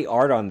think about the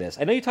art on this?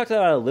 I know you talked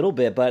about it a little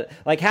bit, but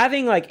like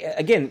having like,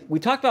 again, we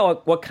talked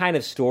about what kind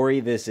of story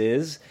this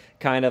is,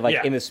 kind of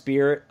like in the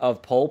spirit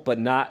of pulp, but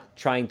not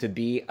trying to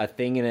be a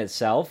thing in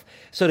itself.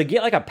 So to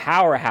get like a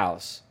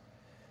powerhouse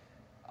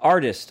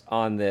artist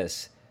on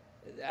this,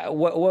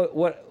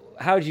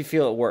 how did you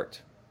feel it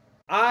worked?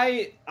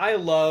 I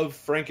love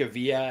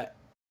Francavilla.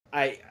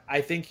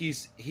 I think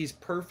he's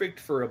perfect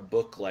for a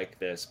book like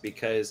this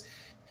because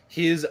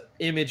his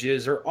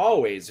images are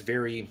always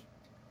very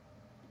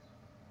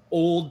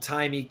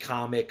old-timey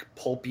comic,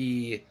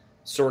 pulpy,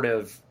 sort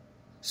of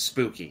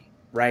spooky,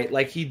 right?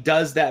 Like he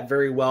does that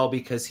very well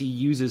because he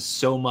uses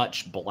so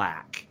much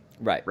black.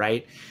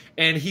 Right?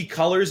 And he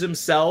colors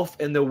himself,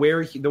 and the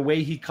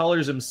way he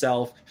colors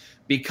himself,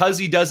 because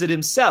he does it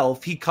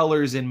himself, he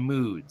colors in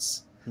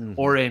moods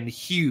or in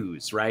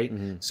hues, right?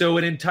 Mm-hmm. So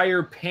an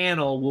entire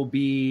panel will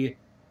be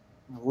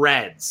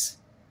reds.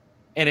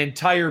 An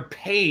entire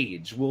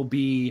page will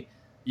be,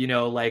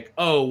 like,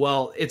 oh,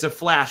 well, it's a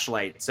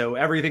flashlight. So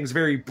everything's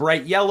very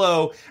bright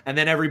yellow, and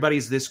then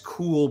everybody's this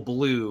cool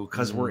blue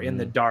because we're in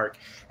the dark.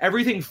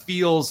 Everything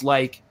feels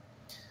like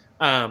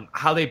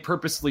how they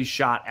purposely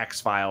shot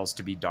X-Files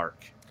to be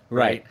dark.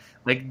 Right?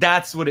 Like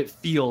that's what it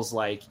feels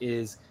like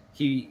is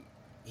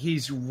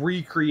he's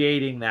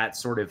recreating that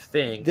sort of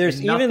thing.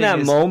 There's even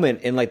that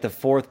moment in like the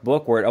fourth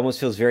book where it almost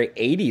feels very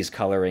 80s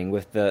coloring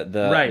with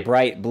the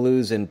bright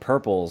blues and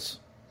purples.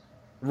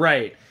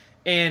 Right.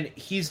 And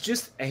he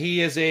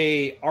is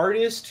a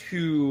artist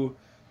who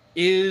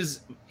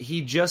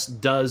he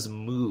just does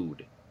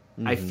mood.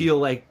 Mm-hmm. I feel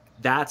like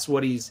that's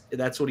what he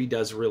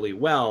does really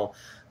well.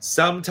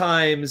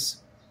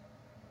 Sometimes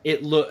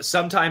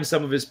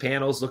some of his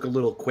panels look a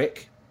little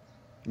quick.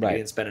 Right. He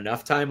didn't spend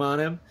enough time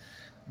on him.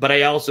 But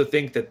I also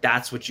think that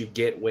that's what you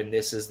get when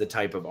this is the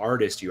type of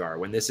artist you are.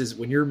 When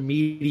your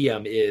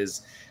medium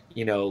is,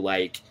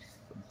 like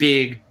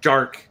big,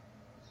 dark,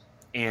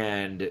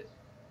 and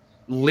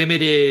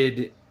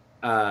limited.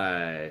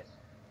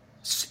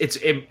 It's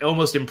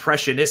almost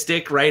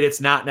impressionistic, right? It's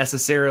not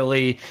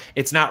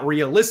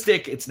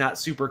realistic. It's not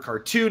super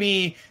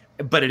cartoony,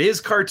 but it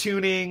is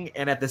cartooning.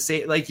 And at the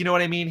same, you know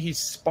what I mean? He's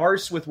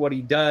sparse with what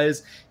he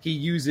does. He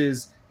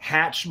uses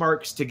hatch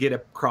marks to get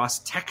across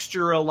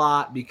texture a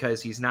lot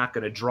because he's not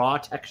going to draw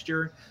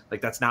texture.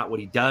 That's not what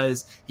he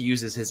does. He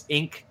uses his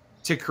ink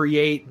to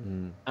create,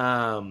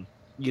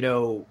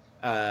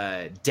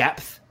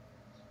 depth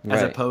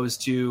as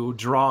opposed to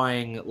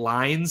drawing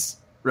lines.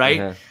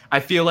 Right. Uh-huh. I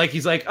feel like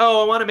he's like,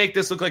 oh, I want to make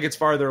this look like it's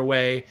farther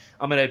away.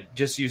 I'm going to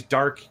just use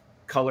dark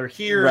color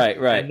here. Right.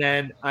 And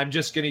then I'm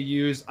just going to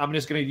use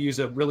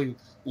a really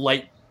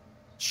light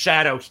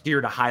shadow here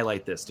to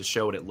highlight this, to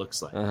show what it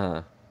looks like.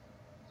 Uh-huh.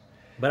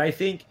 But I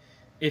think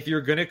if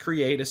you're going to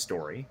create a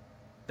story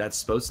that's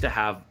supposed to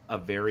have a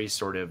very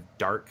sort of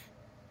dark,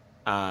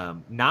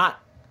 not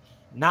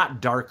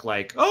dark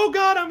like, oh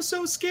God, I'm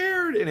so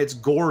scared, and it's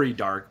gory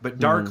dark, but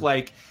dark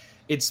like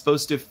it's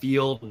supposed to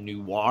feel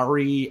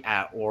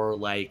noir-y or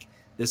like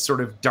this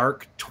sort of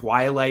dark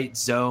Twilight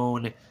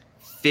Zone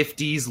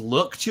 50s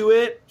look to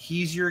it.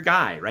 He's your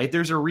guy, right?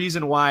 There's a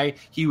reason why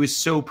he was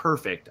so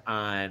perfect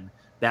on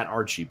that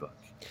Archie book.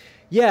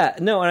 Yeah,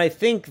 no, and I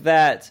think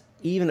that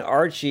even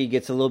Archie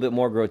gets a little bit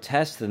more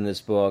grotesque than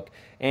this book,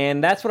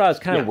 and that's what I was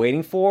kind of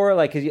waiting for.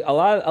 Like, 'cause a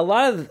lot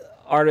of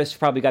artists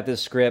probably got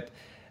this script.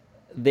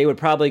 They would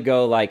probably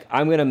go like,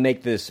 I'm going to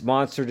make this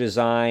monster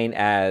design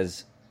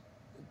as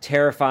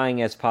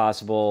terrifying as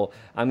possible.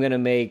 I'm going to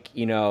make,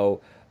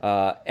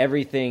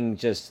 everything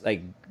just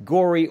like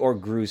gory or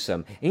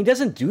gruesome. And he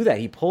doesn't do that.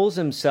 He pulls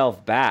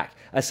himself back.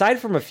 Aside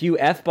from a few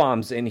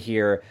F-bombs in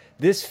here,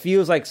 this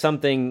feels like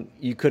something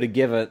you could have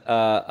given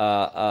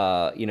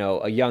a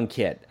young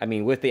kid. I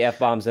mean, with the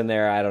F-bombs in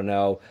there, I don't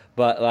know.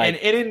 But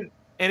like,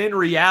 and in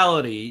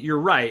reality, you're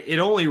right. It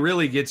only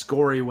really gets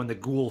gory when the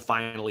ghoul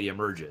finally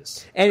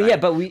emerges. And right?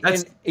 but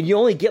and you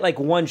only get like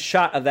one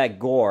shot of that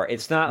gore.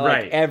 It's not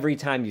like every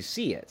time you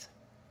see it.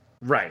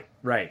 Right.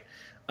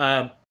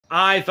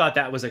 I thought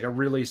that was like a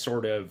really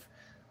sort of,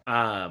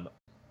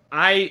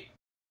 I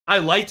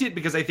liked it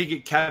because I think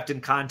it kept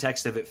in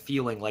context of it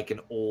feeling like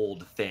an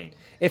old thing.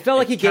 It felt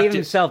like he gave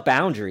himself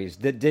boundaries,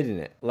 didn't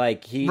it?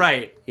 Like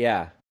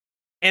yeah.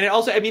 And it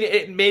also, I mean,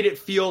 it made it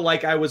feel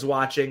like I was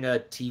watching a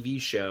TV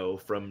show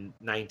from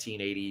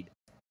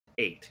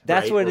 1988.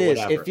 That's what it is.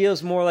 Whatever. It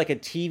feels more like a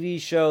TV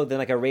show than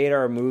like a rated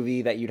R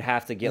movie that you'd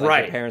have to get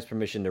like your parents'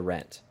 permission to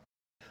rent.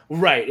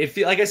 Right.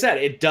 Like I said,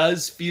 it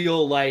does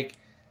feel like,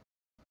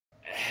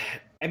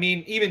 I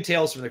mean, even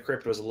Tales from the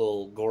Crypt was a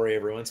little gory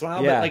every once in a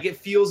while, but like it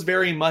feels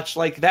very much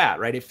like that,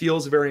 right? It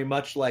feels very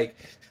much like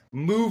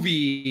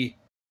movie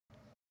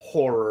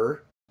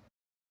horror.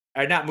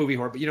 Or not movie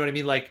horror, but you know what I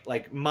mean?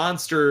 Like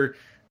monster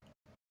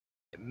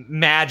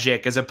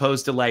magic as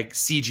opposed to like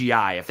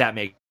CGI, if that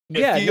makes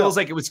it feels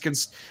like it was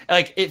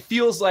it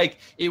feels like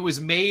it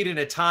was made in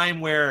a time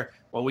where,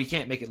 well, we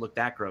can't make it look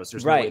that gross.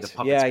 There's no way the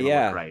puppet's gonna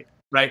look right.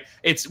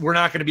 We're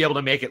not going to be able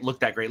to make it look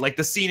that great. Like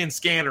the scene in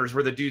Scanners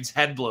where the dude's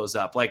head blows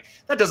up, like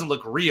that doesn't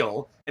look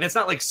real, and it's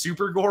not like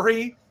super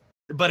gory,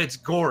 but it's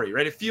gory,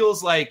 right? It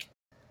feels like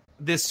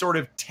this sort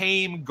of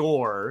tame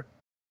gore,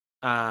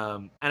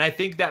 and I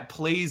think that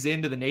plays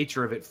into the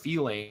nature of it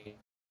feeling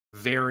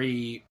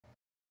very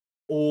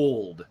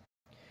old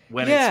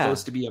when it's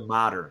supposed to be a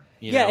modern.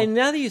 You know? And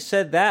now that you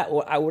said that,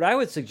 what I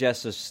would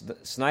suggest to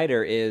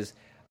Snyder is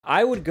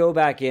I would go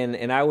back in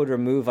and I would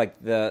remove like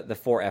the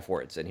 4 F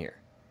words in here.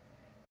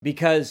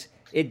 Because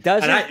it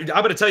doesn't. And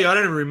I'm going to tell you, I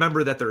don't even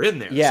remember that they're in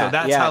there. Yeah, so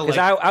that's how. Because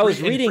I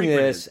was reading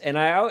this, and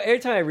every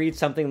time I read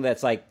something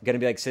that's like going to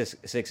be like six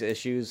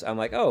issues, I'm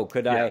like, oh,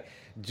 could I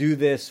do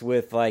this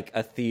with like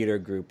a theater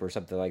group or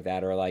something like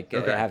that, or like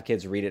have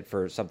kids read it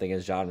for something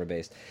as genre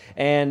based,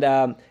 and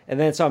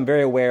then so I'm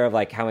very aware of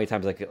like how many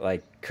times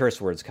like curse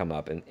words come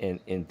up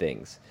in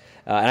things,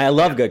 and I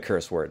love good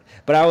curse word,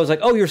 but I was like,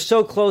 oh, you're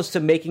so close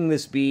to making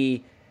this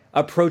be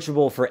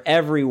approachable for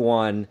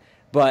everyone,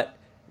 but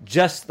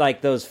just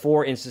like those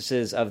 4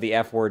 instances of the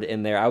F word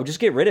in there, I would just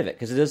get rid of it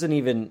because it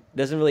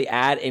doesn't really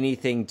add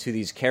anything to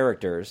these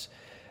characters.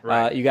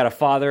 Right. You got a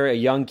father, a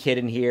young kid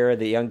in here,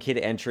 the young kid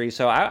entry.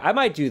 So I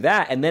might do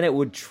that, and then it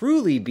would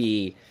truly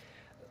be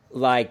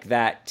like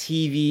that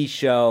TV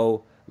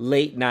show,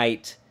 late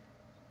night,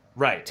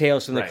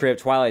 Tales from the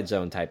Crypt, Twilight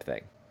Zone type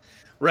thing.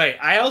 Right.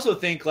 I also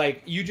think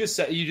like you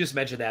just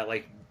mentioned that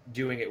like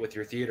doing it with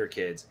your theater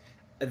kids,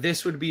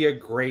 this would be a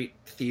great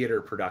theater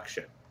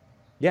production.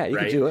 Yeah, you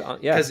could do it.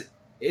 Yeah, because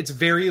it's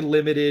very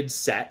limited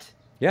set.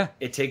 Yeah,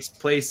 it takes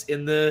place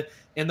in the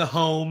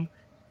home,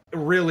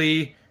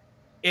 really,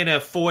 in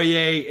a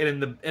foyer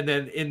and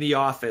then in the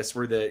office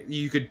where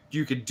you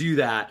could do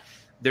that.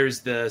 There's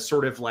the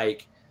sort of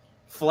like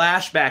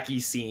flashbacky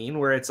scene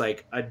where it's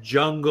like a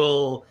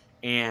jungle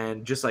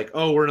and just like,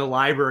 oh, we're in a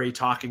library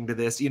talking to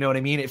this, you know what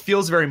I mean? It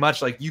feels very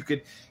much like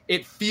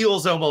it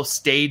feels almost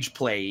stage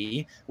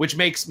play, which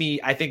makes me,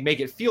 I think, make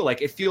it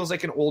feels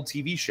like an old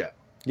TV show.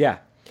 Yeah.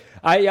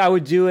 I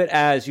would do it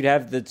as you'd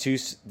have the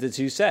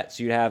two sets.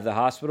 You'd have the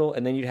hospital,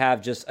 and then you'd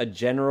have just a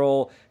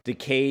general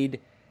decayed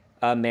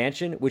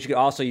mansion, which you could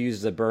also use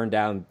as a burned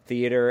down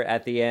theater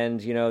at the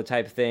end,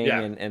 type thing,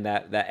 and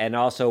that and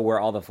also where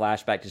all the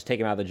flashback, just take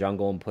him out of the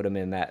jungle and put him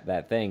in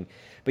that thing.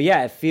 But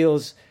yeah, it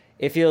feels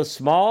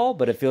small,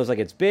 but it feels like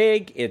it's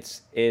big.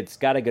 It's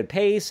got a good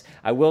pace.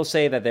 I will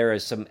say that there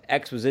is some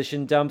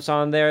exposition dumps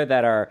on there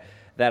that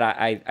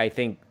I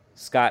think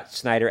Scott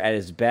Snyder at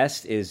his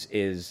best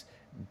is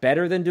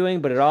better than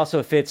doing, but it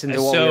also fits into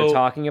what we were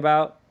talking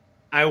about.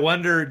 I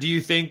wonder, do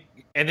you think,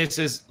 and this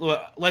is,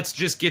 let's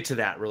just get to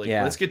that really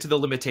quick. Let's get to the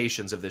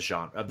limitations of this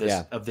genre,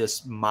 of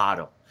this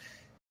model.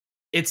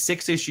 It's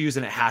 6 issues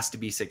and it has to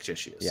be 6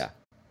 issues. Yeah.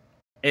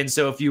 And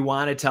so if you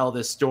want to tell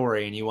this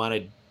story and you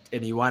want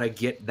to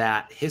get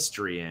that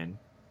history in,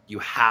 you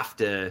have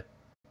to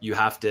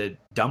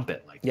dump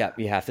it like that.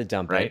 You have to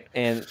dump right? it.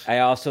 And I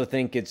also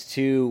think it's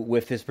too,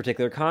 with this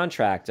particular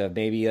contract of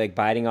maybe like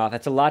biting off,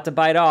 that's a lot to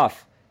bite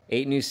off.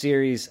 8 new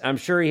series. I'm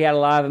sure he had a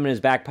lot of them in his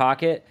back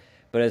pocket,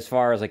 but as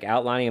far as like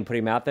outlining and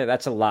putting them out there,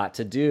 that's a lot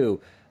to do.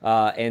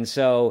 And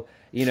so,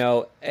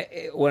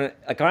 when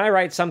I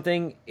write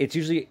something, it's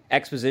usually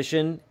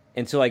exposition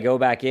until I go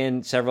back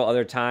in several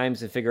other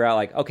times and figure out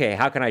like, okay,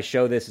 how can I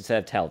show this instead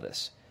of tell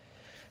this?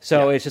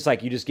 So it's just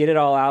like, you just get it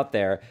all out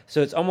there.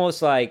 So it's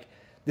almost like,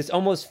 this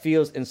almost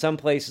feels in some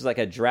places like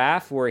a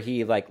draft where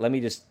he like, let me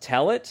just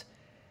tell it,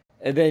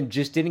 and then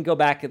just didn't go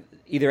back.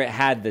 Either it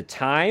had the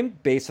time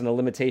based on the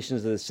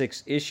limitations of the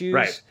 6 issues,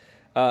 right,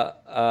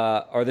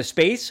 or the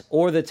space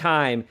or the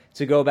time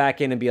to go back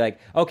in and be like,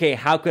 okay,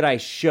 how could I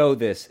show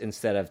this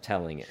instead of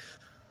telling it?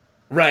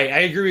 Right, I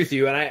agree with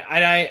you, and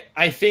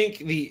I think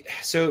the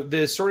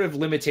sort of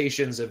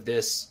limitations of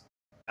this,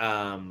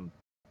 and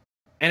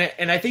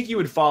I think you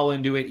would fall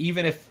into it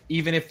even if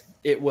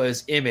it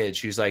was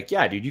Image who's like,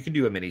 yeah, dude, you can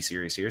do a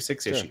miniseries here,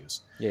 6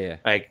 issues. Yeah,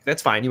 like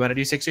that's fine. You want to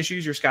do 6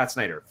 issues? You're Scott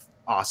Snyder,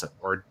 awesome.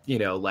 Or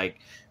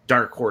like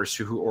Dark Horse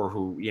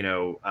who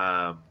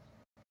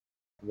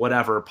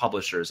whatever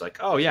publishers like,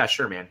 oh yeah,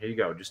 sure, man, here you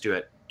go, just do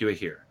it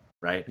here,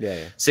 right?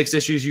 Yeah. 6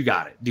 issues, you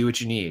got it, do what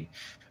you need.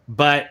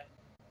 But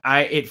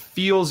it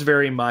feels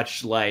very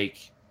much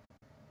like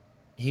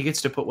he gets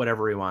to put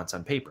whatever he wants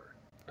on paper,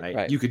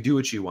 right? You could do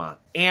what you want,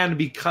 and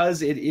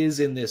because it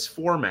is in this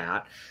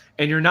format,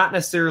 and you're not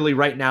necessarily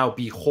right now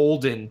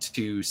beholden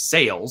to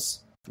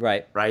sales,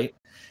 right?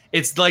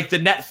 It's like the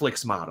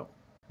Netflix model.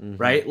 Mm-hmm.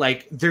 Right?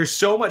 Like there's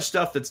so much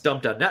stuff that's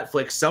dumped on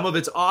Netflix. Some of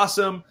it's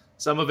awesome.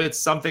 Some of it's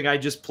something I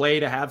just play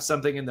to have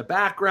something in the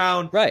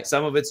background. Right.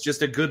 Some of it's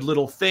just a good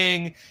little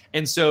thing.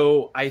 And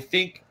so I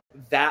think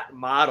that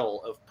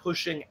model of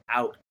pushing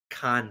out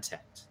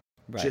content,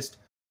 just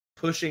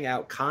pushing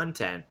out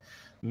content,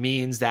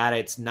 means that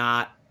it's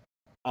not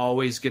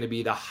always going to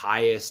be the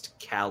highest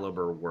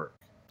caliber work.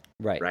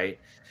 Right.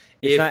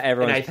 It's not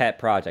everyone's pet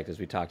project, as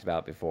we talked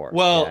about before.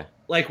 Well,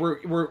 like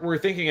we're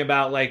thinking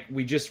about, like,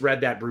 we just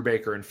read that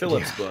Brubaker and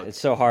Phillips book. It's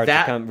so hard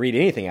to come read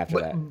anything after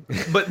that.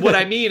 But what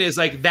I mean is,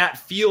 like, that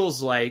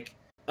feels like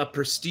a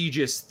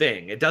prestigious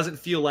thing. It doesn't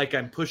feel like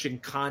I'm pushing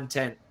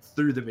content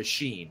through the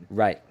machine.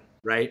 Right.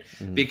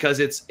 Mm-hmm. Because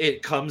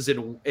it comes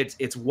in,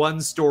 it's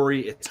one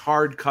story, it's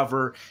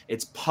hardcover,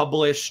 it's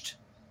published,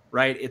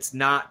 right? It's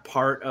not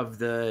part of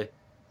the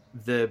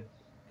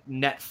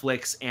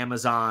Netflix,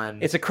 Amazon.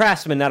 It's a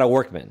craftsman, not a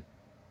workman.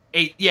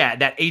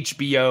 That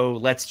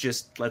HBO, let's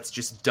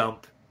just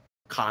dump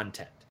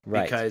content,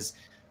 right? Because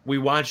we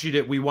want you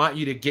to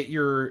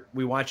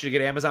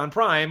get Amazon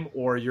Prime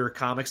or your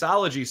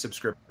Comixology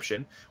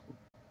subscription.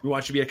 We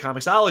want you to be a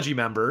Comixology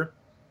member,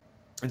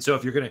 and so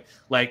if you're gonna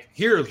like,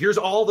 here's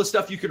all the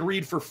stuff you can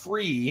read for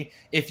free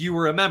if you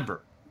were a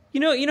member. You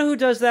know who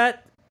does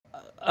that?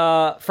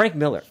 Frank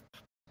Miller.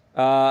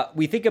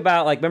 We think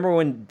about, like, remember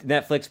when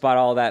Netflix bought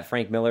all that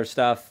Frank Miller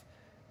stuff?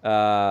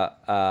 Frank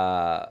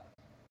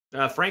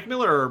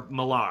Miller or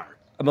Millar?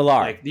 Millar.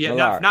 Like,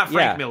 Millar. Not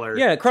Frank Miller.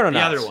 Yeah, Chrononauts. The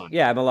other one.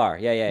 Yeah, Millar.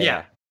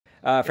 Yeah.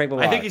 Frank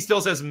Millar. I think he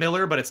still says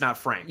Miller, but it's not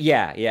Frank.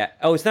 Yeah.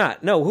 Oh, it's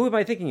not. No, who am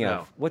I thinking of?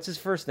 No. What's his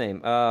first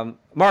name?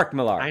 Mark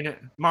Millar. I know.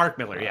 Mark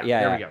Miller, yeah.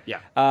 There we go.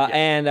 Yeah.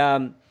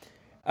 And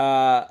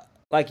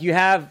like, you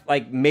have,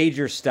 like,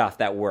 major stuff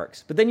that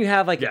works. But then you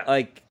have,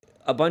 like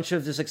a bunch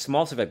of just, like,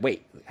 small stuff. Like,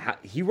 wait,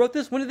 he wrote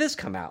this? When did this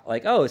come out?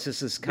 Like, oh, it's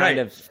just this kind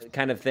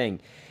of thing.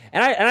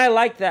 And I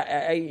like that,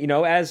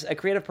 as a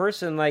creative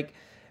person, like,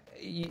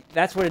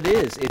 that's what it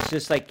is. It's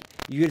just like,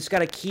 you just got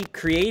to keep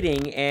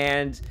creating,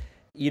 and,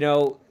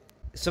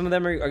 some of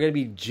them are going to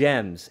be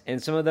gems,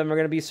 and some of them are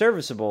going to be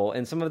serviceable,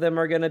 and some of them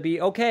are going to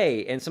be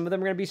okay, and some of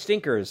them are going to be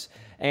stinkers.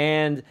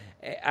 And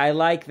I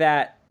like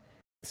that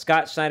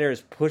Scott Snyder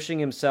is pushing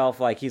himself,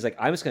 like, he's like,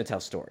 I'm just going to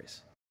tell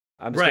stories.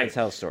 I'm just going to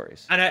tell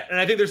stories. And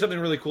I think there's something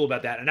really cool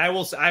about that. And I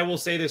will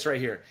say this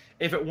right here.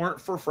 If it weren't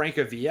for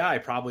Francavilla, I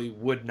probably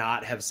would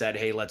not have said,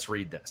 hey, let's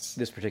read this.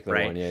 This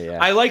particular one, yeah.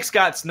 I like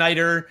Scott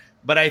Snyder,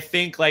 but I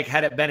think like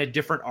had it been a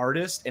different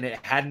artist and it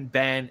hadn't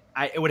been,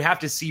 I would have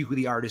to see who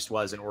the artist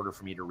was in order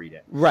for me to read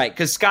it. Right.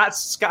 Because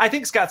I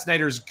think Scott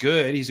Snyder's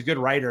good. He's a good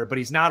writer, but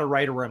he's not a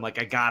writer where I'm like,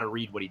 I got to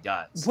read what he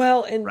does.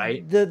 Well, and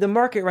the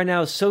market right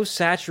now is so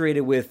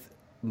saturated with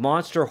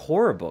monster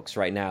horror books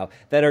right now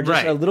that are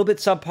just a little bit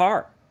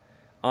subpar.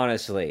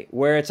 Honestly,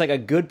 where it's like a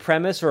good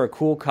premise or a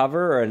cool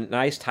cover or a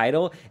nice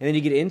title, and then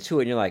you get into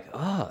it and you're like,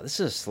 oh, this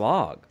is a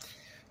slog.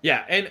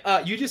 Yeah, and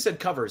you just said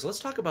covers. Let's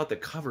talk about the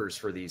covers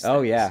for these things.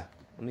 Oh, yeah.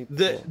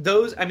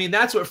 Those, I mean,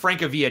 that's what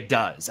Francavilla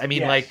does. I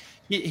mean, like,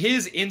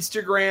 his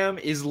Instagram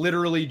is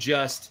literally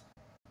just,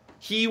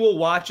 he will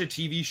watch a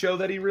TV show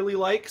that he really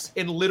likes,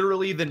 and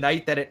literally the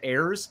night that it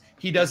airs,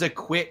 he does a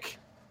quick,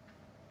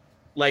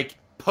 like,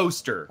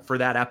 poster for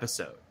that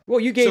episode. Well,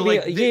 you gave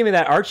me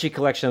that Archie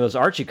collection of those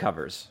Archie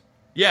covers.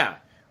 Yeah,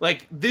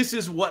 like this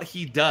is what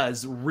he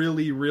does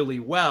really, really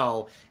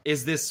well,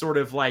 is this sort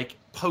of like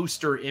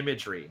poster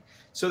imagery.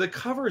 So the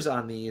covers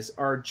on these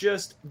are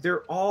just,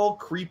 they're all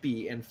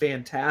creepy and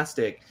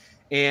fantastic.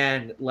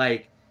 And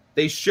like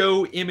they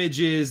show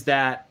images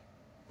that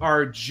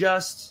are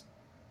just,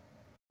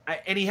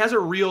 and he has a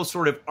real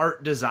sort of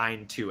art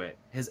design to it,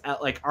 his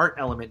like art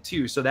element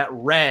too. So that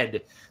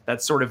red,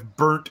 that sort of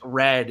burnt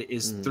red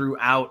is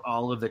throughout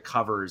all of the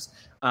covers.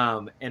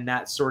 And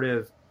that sort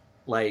of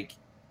like,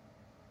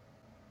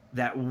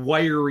 that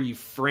wiry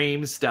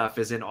frame stuff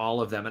is in all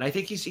of them, and I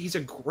think he's a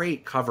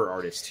great cover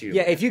artist too.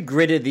 Yeah, if you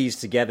gridded these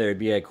together, it'd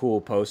be a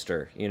cool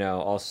poster. You know,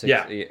 all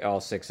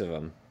six of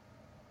them.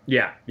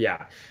 Yeah.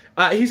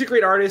 He's a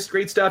great artist,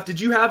 great stuff.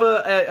 Did you have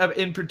a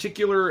in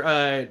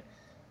particular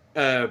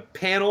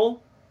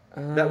panel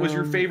that was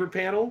your favorite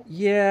panel?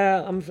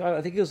 Yeah, I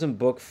think it was in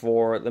book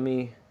 4.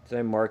 Did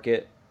I mark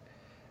it?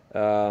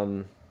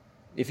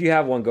 If you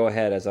have one, go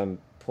ahead as I'm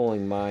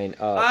pulling mine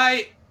up.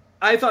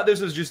 I thought this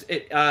was just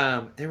it.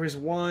 There was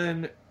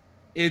one.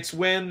 It's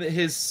when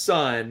his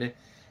son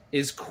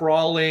is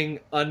crawling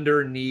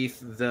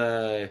underneath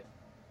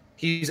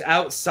he's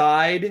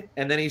outside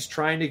and then he's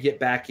trying to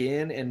get back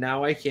in, and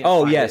now I can't.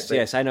 Oh,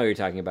 yes, I know what you're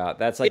talking about.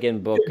 That's like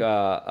in book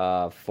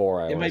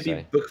 4. It might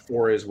be book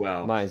 4 as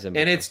well. Mine's in.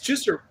 And it's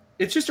just a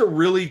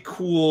really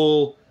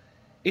cool.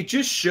 It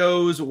just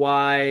shows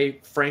why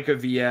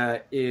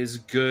Francavilla is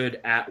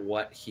good at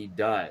what he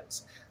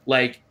does.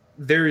 Like,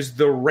 there's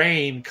the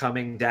rain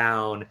coming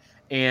down,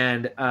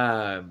 and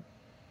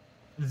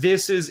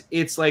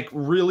it's like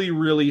really,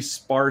 really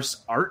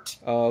sparse art.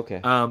 Oh, okay.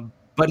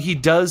 But he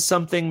does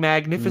something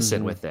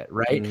magnificent with it,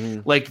 right?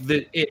 Mm-hmm. Like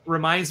it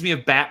reminds me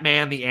of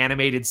Batman the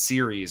animated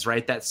series,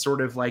 right? That's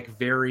sort of like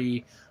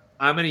very,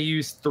 I'm going to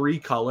use 3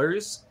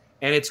 colors,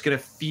 and it's going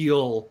to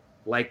feel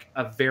like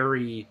a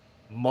very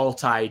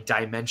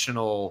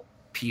multi-dimensional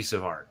piece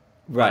of art.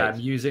 Right. I'm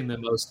using the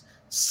most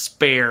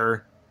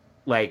spare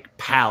like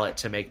palette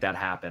to make that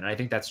happen. And I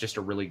think that's just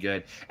a really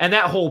good, and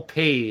that whole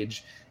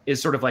page is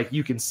sort of like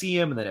you can see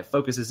him and then it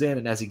focuses in,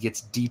 and as he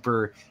gets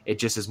deeper it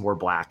just is more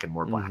black and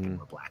more black and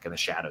more black, and the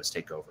shadows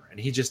take over,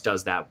 and he just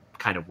does that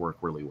kind of work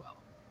really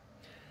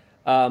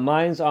well.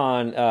 Mine's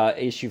on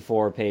issue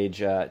 4,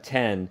 page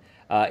 10.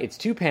 It's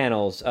 2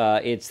 panels.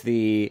 It's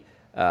the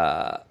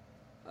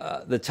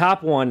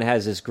top one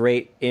has this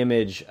great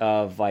image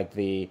of like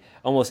the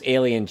almost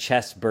alien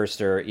chest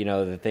burster, you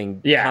know, the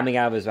thing coming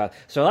out of his mouth.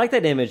 So I like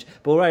that image.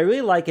 But what I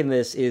really like in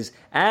this is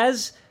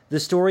as the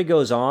story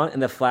goes on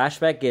and the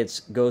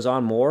flashback goes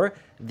on more,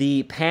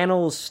 the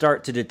panels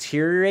start to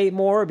deteriorate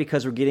more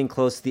because we're getting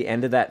close to the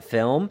end of that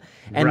film.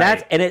 And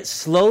and it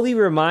slowly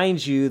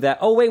reminds you that,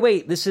 oh,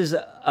 wait, this is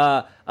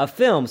a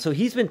film. So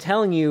he's been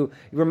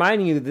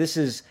reminding you this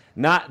is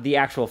not the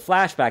actual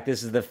flashback.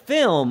 This is the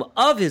film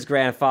of his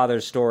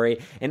grandfather's story.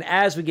 And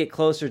as we get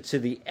closer to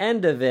the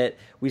end of it,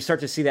 we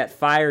start to see that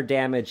fire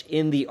damage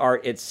in the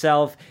art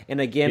itself. And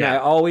again, I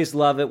always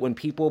love it when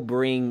people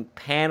bring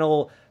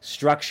panel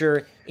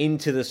structure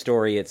into the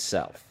story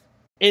itself.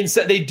 And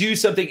so they do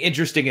something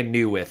interesting and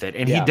new with it.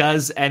 And he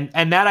does. And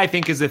that I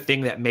think is the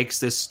thing that makes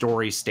this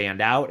story stand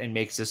out and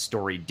makes this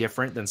story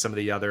different than some of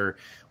the other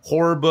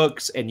horror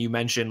books. And you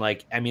mentioned,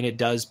 like, I mean, it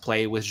does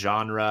play with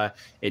genre.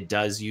 It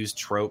does use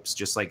tropes,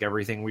 just like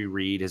everything we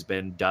read has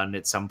been done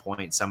at some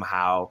point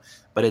somehow.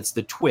 But it's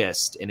the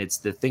twist, and it's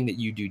the thing that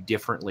you do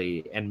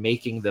differently, and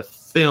making the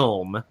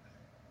film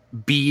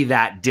be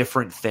that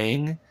different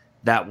thing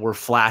that we're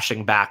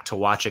flashing back to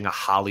watching a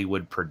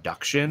Hollywood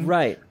production,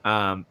 right?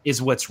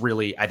 Is what's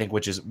really, I think,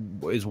 which is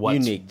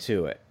what's unique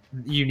to it.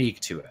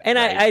 And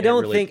right? I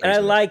don't think, and I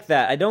like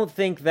that. I don't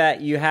think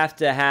that you have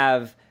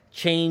to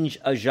change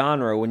a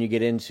genre when you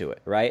get into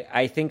it, right?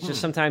 I think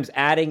just sometimes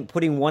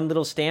putting one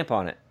little stamp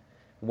on it,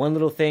 one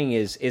little thing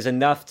is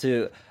enough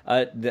to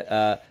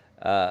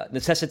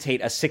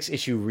necessitate a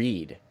 6-issue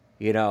read.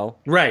 You know,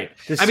 right?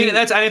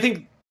 I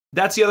think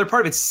that's the other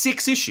part of it.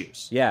 6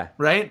 issues. Yeah.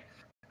 Right.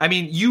 I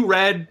mean, you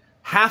read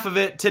half of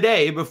it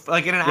today,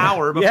 like in an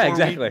hour before,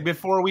 exactly.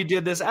 before we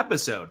did this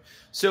episode.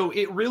 So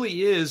it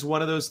really is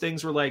one of those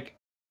things where like,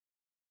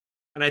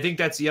 and I think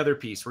that's the other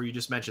piece where you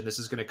just mentioned this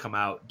is going to come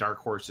out. Dark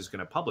Horse is going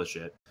to publish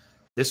it.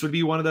 This would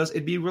be one of those.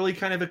 It'd be really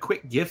kind of a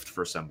quick gift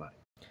for somebody.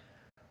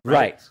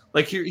 Right.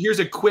 Like here's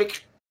a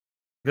quick,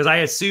 because I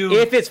assume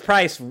if it's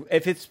priced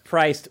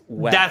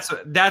well.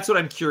 That's what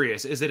I'm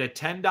curious. Is it a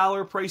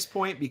 $10 price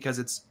point because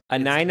it's a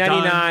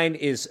 $9.99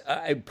 is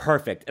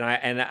perfect,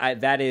 and I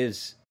that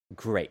is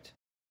great.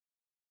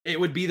 It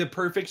would be the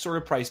perfect sort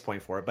of price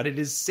point for it, but it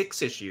is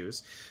 6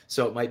 issues,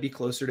 so it might be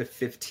closer to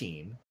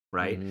 15,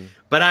 right? Mm-hmm.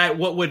 But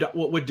what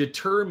would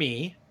deter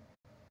me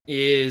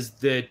is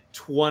the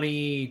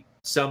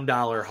 $20-some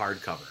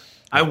hardcover.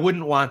 I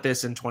wouldn't want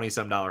this in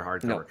 $20-some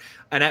hardcover, No.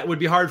 and it would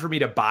be hard for me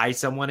to buy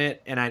someone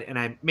it. And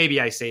I maybe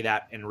I say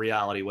that in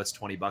reality, what's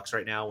 $20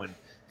 right now when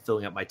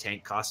filling up my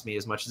tank costs me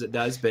as much as it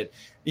does? But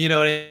you know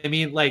what I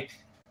mean? Like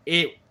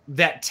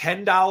that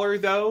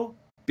 $10 though,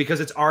 because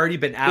it's already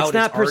been out. It's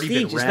not already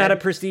prestige. been read. It's not a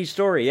prestige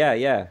story.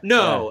 Yeah.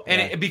 No, yeah,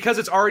 and because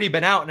it's already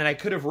been out, and I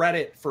could have read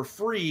it for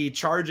free,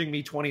 charging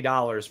me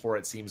 $20 for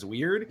it seems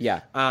weird.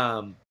 Yeah.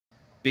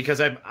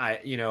 Because I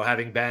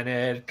having been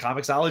a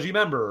Comixology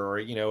member, or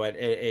at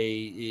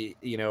a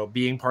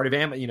being part of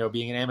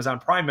being an Amazon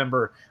Prime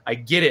member, I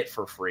get it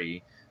for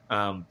free.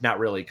 Not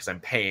really, because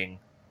I'm paying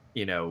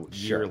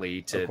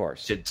yearly to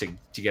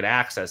get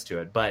access to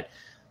it, but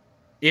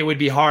it would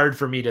be hard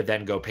for me to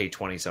then go pay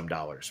 $20-some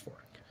for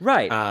it.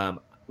 Right.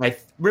 I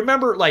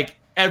remember like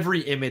every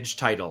Image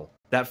title.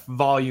 That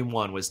volume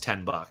 1 was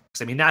 $10.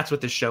 I mean, that's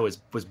what the show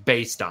was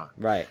based on.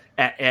 Right.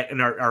 In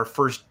our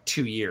first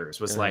 2 years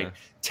was like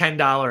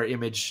 $10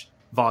 Image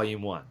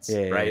volume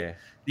 1s, right? Yeah.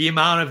 The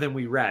amount of them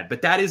we read.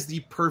 But that is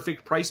the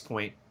perfect price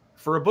point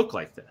for a book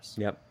like this.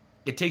 Yep.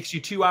 It takes you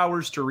 2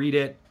 hours to read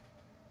it.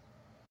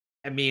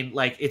 I mean,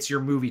 like, it's your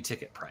movie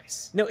ticket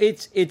price. No,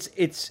 it's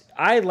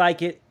I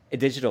like it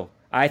digital.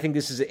 I think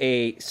this is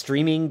a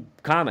streaming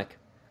comic.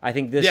 I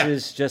think this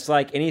is just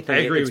like anything. I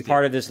agree it's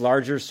part of this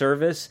larger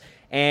service.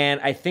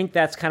 And I think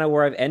that's kind of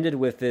where I've ended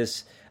with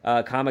this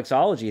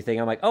Comixology thing.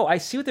 I'm like, oh, I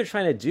see what they're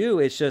trying to do.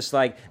 It's just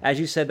like, as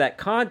you said, that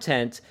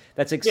content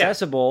that's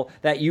accessible,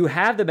 that you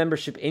have the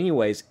membership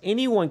anyways.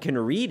 Anyone can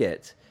read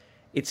it.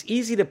 It's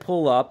easy to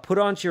pull up, put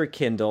onto your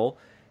Kindle.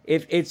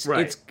 It's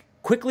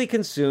quickly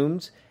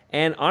consumed,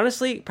 and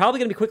honestly, probably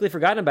going to be quickly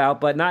forgotten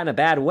about, but not in a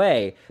bad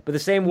way. But the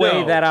same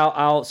way that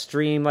I'll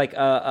stream like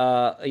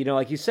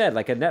like you said,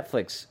 like a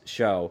Netflix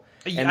show,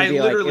 and be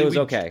like, it was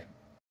okay.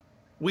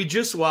 We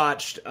just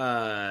watched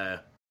a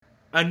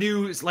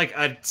new, like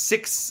a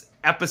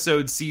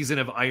 6-episode season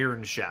of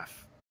Iron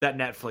Chef that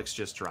Netflix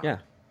just dropped. Yeah.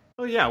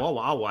 Oh yeah, well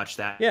I'll watch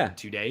that in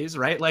 2 days,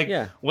 right? Like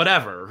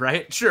whatever,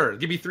 right? Sure,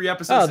 give me 3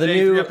 episodes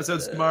today, 3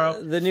 episodes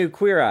tomorrow. The new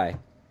Queer Eye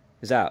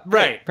is out.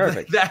 Right.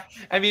 Perfect. It's like,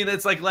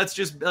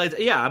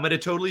 I'm going to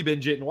totally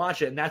binge it and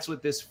watch it, and that's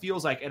what this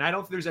feels like. And I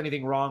don't think there's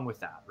anything wrong with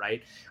that,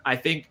 right? I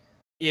think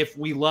if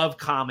we love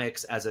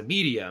comics as a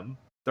medium,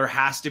 there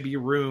has to be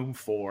room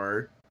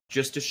for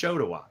just a show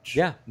to watch.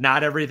 Yeah.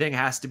 Not everything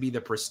has to be the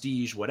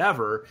prestige,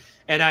 whatever.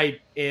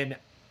 And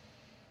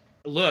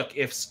look,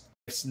 if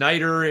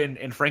Snyder and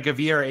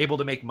Francavilla are able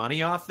to make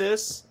money off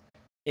this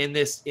in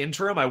this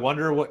interim, I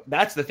wonder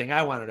that's the thing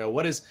I want to know.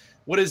 What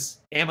does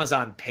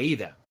Amazon pay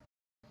them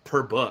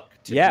per book?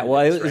 It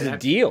was a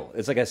deal.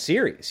 It's like a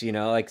series,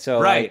 so.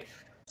 Right. Like,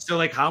 so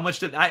like how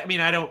much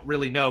I don't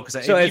really know. Cause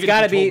so it's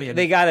got to be,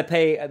 they've got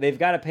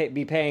to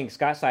be paying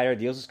Scott Snyder.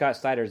 Deals with Scott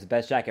Snyder is the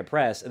Best Jacket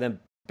Press. And then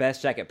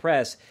Best Jacket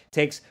Press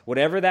takes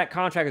whatever that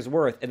contract is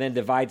worth and then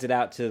divides it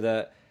out to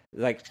the,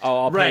 like,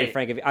 I'll pay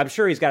Frank. I'm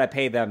sure he's got to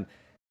pay them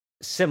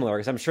similar,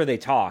 because I'm sure they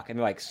talk and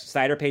they're like,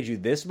 Snyder paid you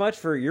this much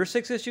for your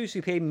 6 issues,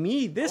 you paid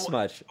me this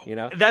much,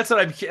 That's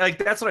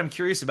what I'm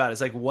curious about.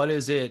 Is like, what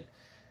is it?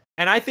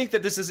 And I think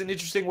that this is an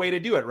interesting way to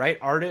do it, right?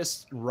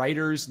 Artists,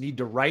 writers need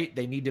to write.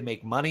 They need to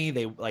make money.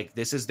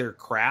 This is their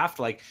craft.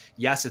 Like,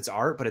 yes, it's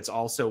art, but it's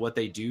also what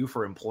they do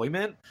for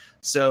employment.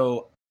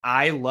 So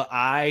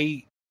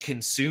I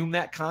consume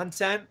that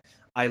content.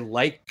 I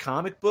like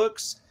comic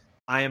books.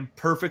 I am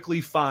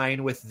perfectly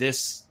fine with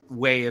this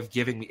way of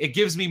it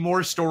gives me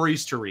more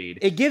stories to read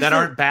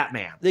aren't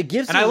Batman.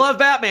 I love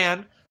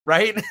Batman,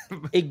 right?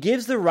 It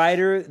gives the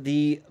writer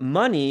the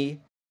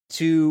money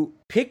to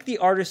pick the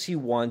artists he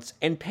wants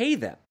and pay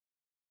them.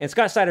 And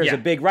Scott Snyder is a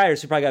big writer,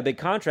 so he probably got a big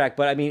contract.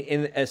 But I mean,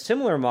 in a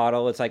similar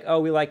model, it's like, oh,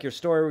 we like your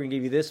story. We're going to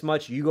give you this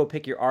much. You go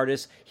pick your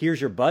artist. Here's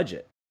your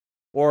budget.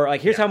 Or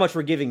like, here's how much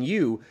we're giving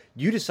you.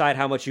 You decide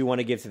how much you want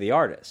to give to the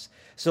artist.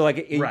 So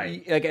like,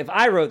 like if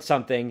I wrote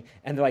something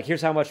and they're like,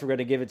 here's how much we're going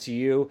to give it to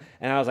you.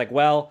 And I was like,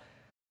 well,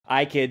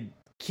 I could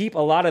keep a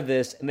lot of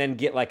this and then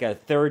get like a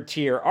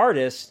 3rd-tier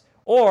artist,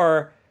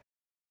 or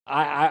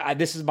I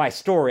this is my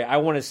story. I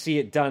want to see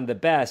it done the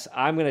best.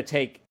 I'm going to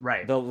take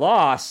the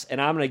loss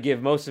and I'm going to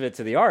give most of it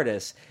to the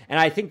artist. And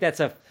I think that's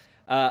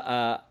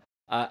a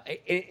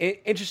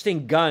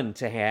interesting gun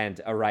to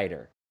hand a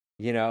writer,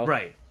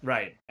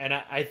 Right. And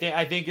I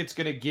think it's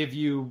going to give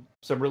you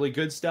some really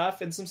good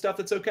stuff and some stuff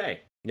that's okay.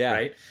 Yeah.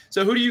 Right.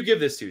 So who do you give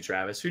this to,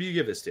 Travis? Who do you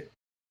give this to?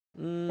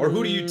 Or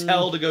who do you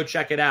tell to go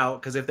check it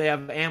out? Because if they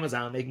have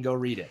Amazon, they can go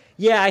read it.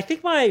 Yeah, I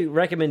think my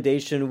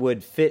recommendation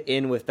would fit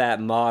in with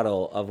that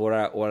model of what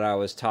I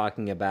was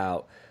talking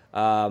about.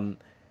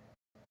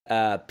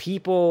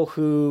 People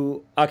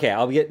who, okay,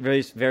 I'll get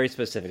very, very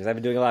specific because I've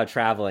been doing a lot of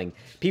traveling.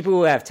 People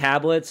who have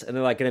tablets and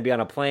they're like going to be on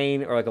a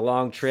plane or like a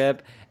long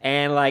trip,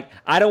 and like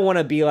I don't want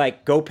to be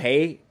like, go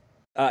pay.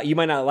 You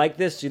might not like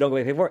this, so you don't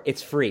go pay for it.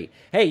 It's free.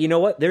 Hey, you know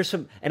what? There's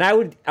some, and I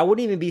wouldn't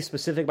even be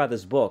specific about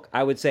this book.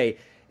 I would say,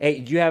 hey,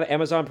 do you have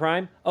Amazon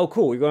Prime? Oh,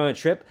 cool. You're going on a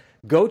trip.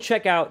 Go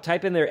check out.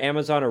 Type in their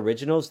Amazon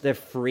originals. They're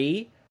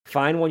free.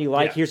 Find one you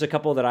like. Yeah. Here's a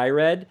couple that I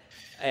read,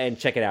 and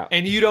check it out.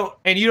 And you don't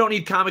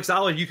need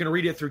Comixology. You can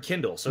read it through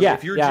Kindle. So Yeah,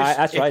 if you're yeah,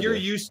 that's what I do.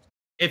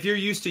 if you're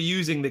used to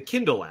using the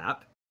Kindle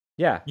app,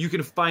 Yeah. you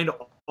can find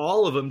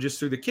all of them just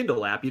through the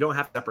Kindle app. You don't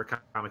have a separate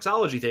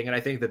Comixology thing, and I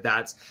think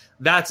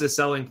that's a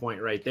selling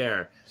point right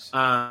there.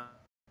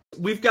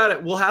 We've got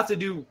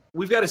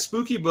a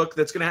spooky book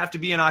that's going to have to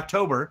be in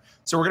October,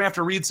 so we're going to have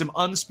to read some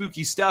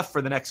unspooky stuff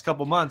for the next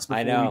couple months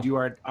before we do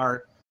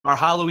our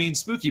Halloween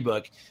spooky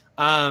book.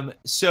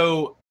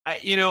 So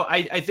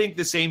I think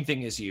the same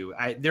thing as you.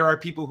 There are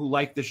people who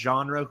like this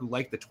genre, who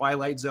like the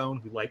Twilight Zone,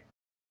 who like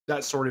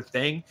that sort of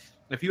thing.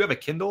 If you have a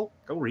Kindle,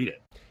 go read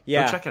it.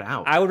 Yeah, go check it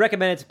out. I would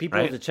recommend it to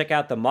people to check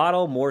out the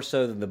model more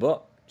so than the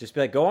book. Just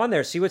be like, go on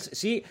there,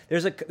 see.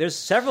 There's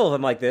several of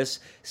them like this.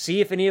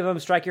 See if any of them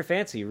strike your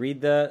fancy. Read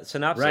the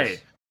synopsis.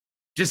 Right.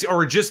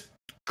 Just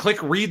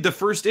click read the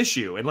first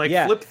issue and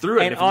flip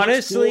through it. And if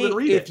honestly, cool,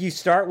 if you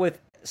start with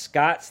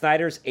Scott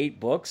Snyder's 8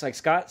 books, like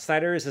Scott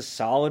Snyder is a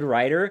solid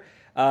writer.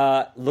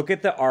 Look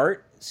at the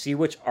art. See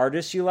which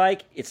artists you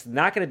like. It's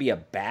not going to be a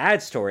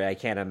bad story, I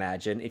can't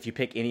imagine, if you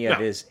pick any of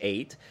his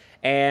 8.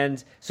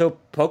 And so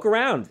poke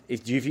around.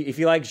 If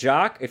you like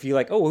Jacques, if you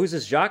like, oh, who's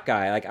this Jacques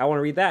guy? Like, I want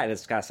to read that, and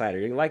it's Scott Snyder.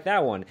 You like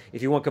that one.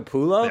 If you want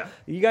Capullo,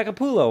 you got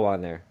Capullo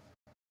on there.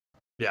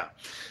 Yeah.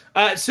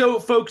 So,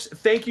 folks,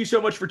 thank you so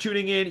much for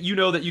tuning in. You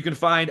know that you can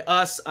find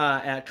us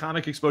at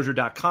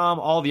comicexposure.com.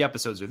 All the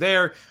episodes are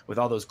there with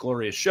all those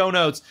glorious show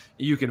notes.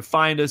 You can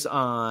find us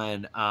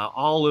on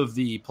all of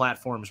the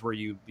platforms where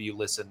you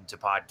listen to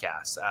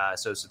podcasts.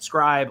 So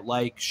subscribe,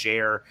 like,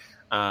 share,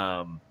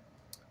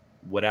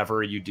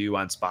 whatever you do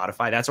on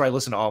Spotify. That's where I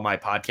listen to all my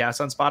podcasts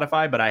on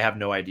Spotify, but I have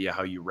no idea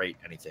how you rate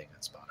anything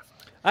on Spotify.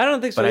 I don't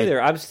think so either.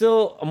 I'm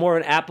still more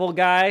an Apple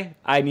guy.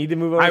 I need to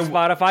move over to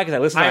Spotify because I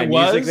listen to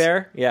my music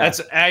there. Yeah,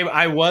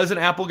 I was an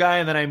Apple guy,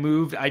 and then I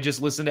moved. I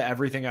just listen to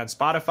everything on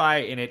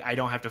Spotify, and I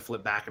don't have to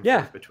flip back and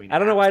forth between. I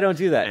don't know why I don't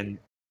do that. And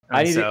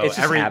it's just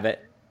a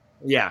habit.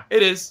 Yeah,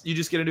 it is. You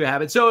just get into a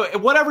habit. So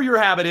whatever your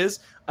habit is,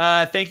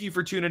 thank you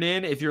for tuning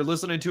in. If you're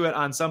listening to it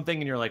on something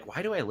and you're like,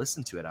 why do I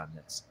listen to it on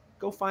this?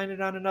 Go find it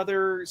on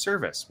another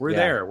service. We're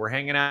there. We're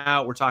hanging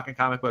out. We're talking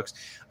comic books.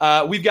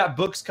 We've got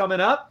books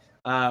coming up.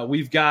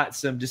 We've got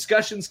some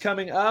discussions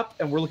coming up,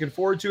 and we're looking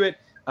forward to it.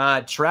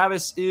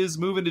 Travis is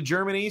moving to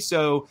Germany,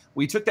 so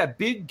we took that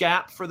big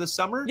gap for the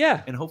summer.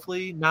 Yeah, and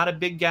hopefully not a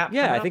big gap.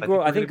 Yeah, I think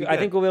we'll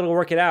be able to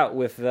work it out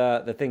with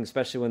the thing,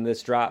 especially when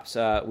this drops.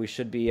 We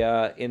should be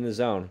in the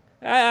zone.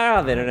 I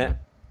have the internet.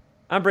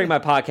 I'm bringing my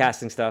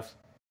podcasting stuff.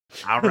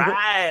 All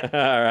right.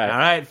 All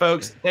right,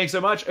 folks. Thanks so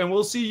much, and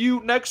we'll see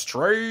you next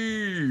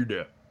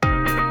trade.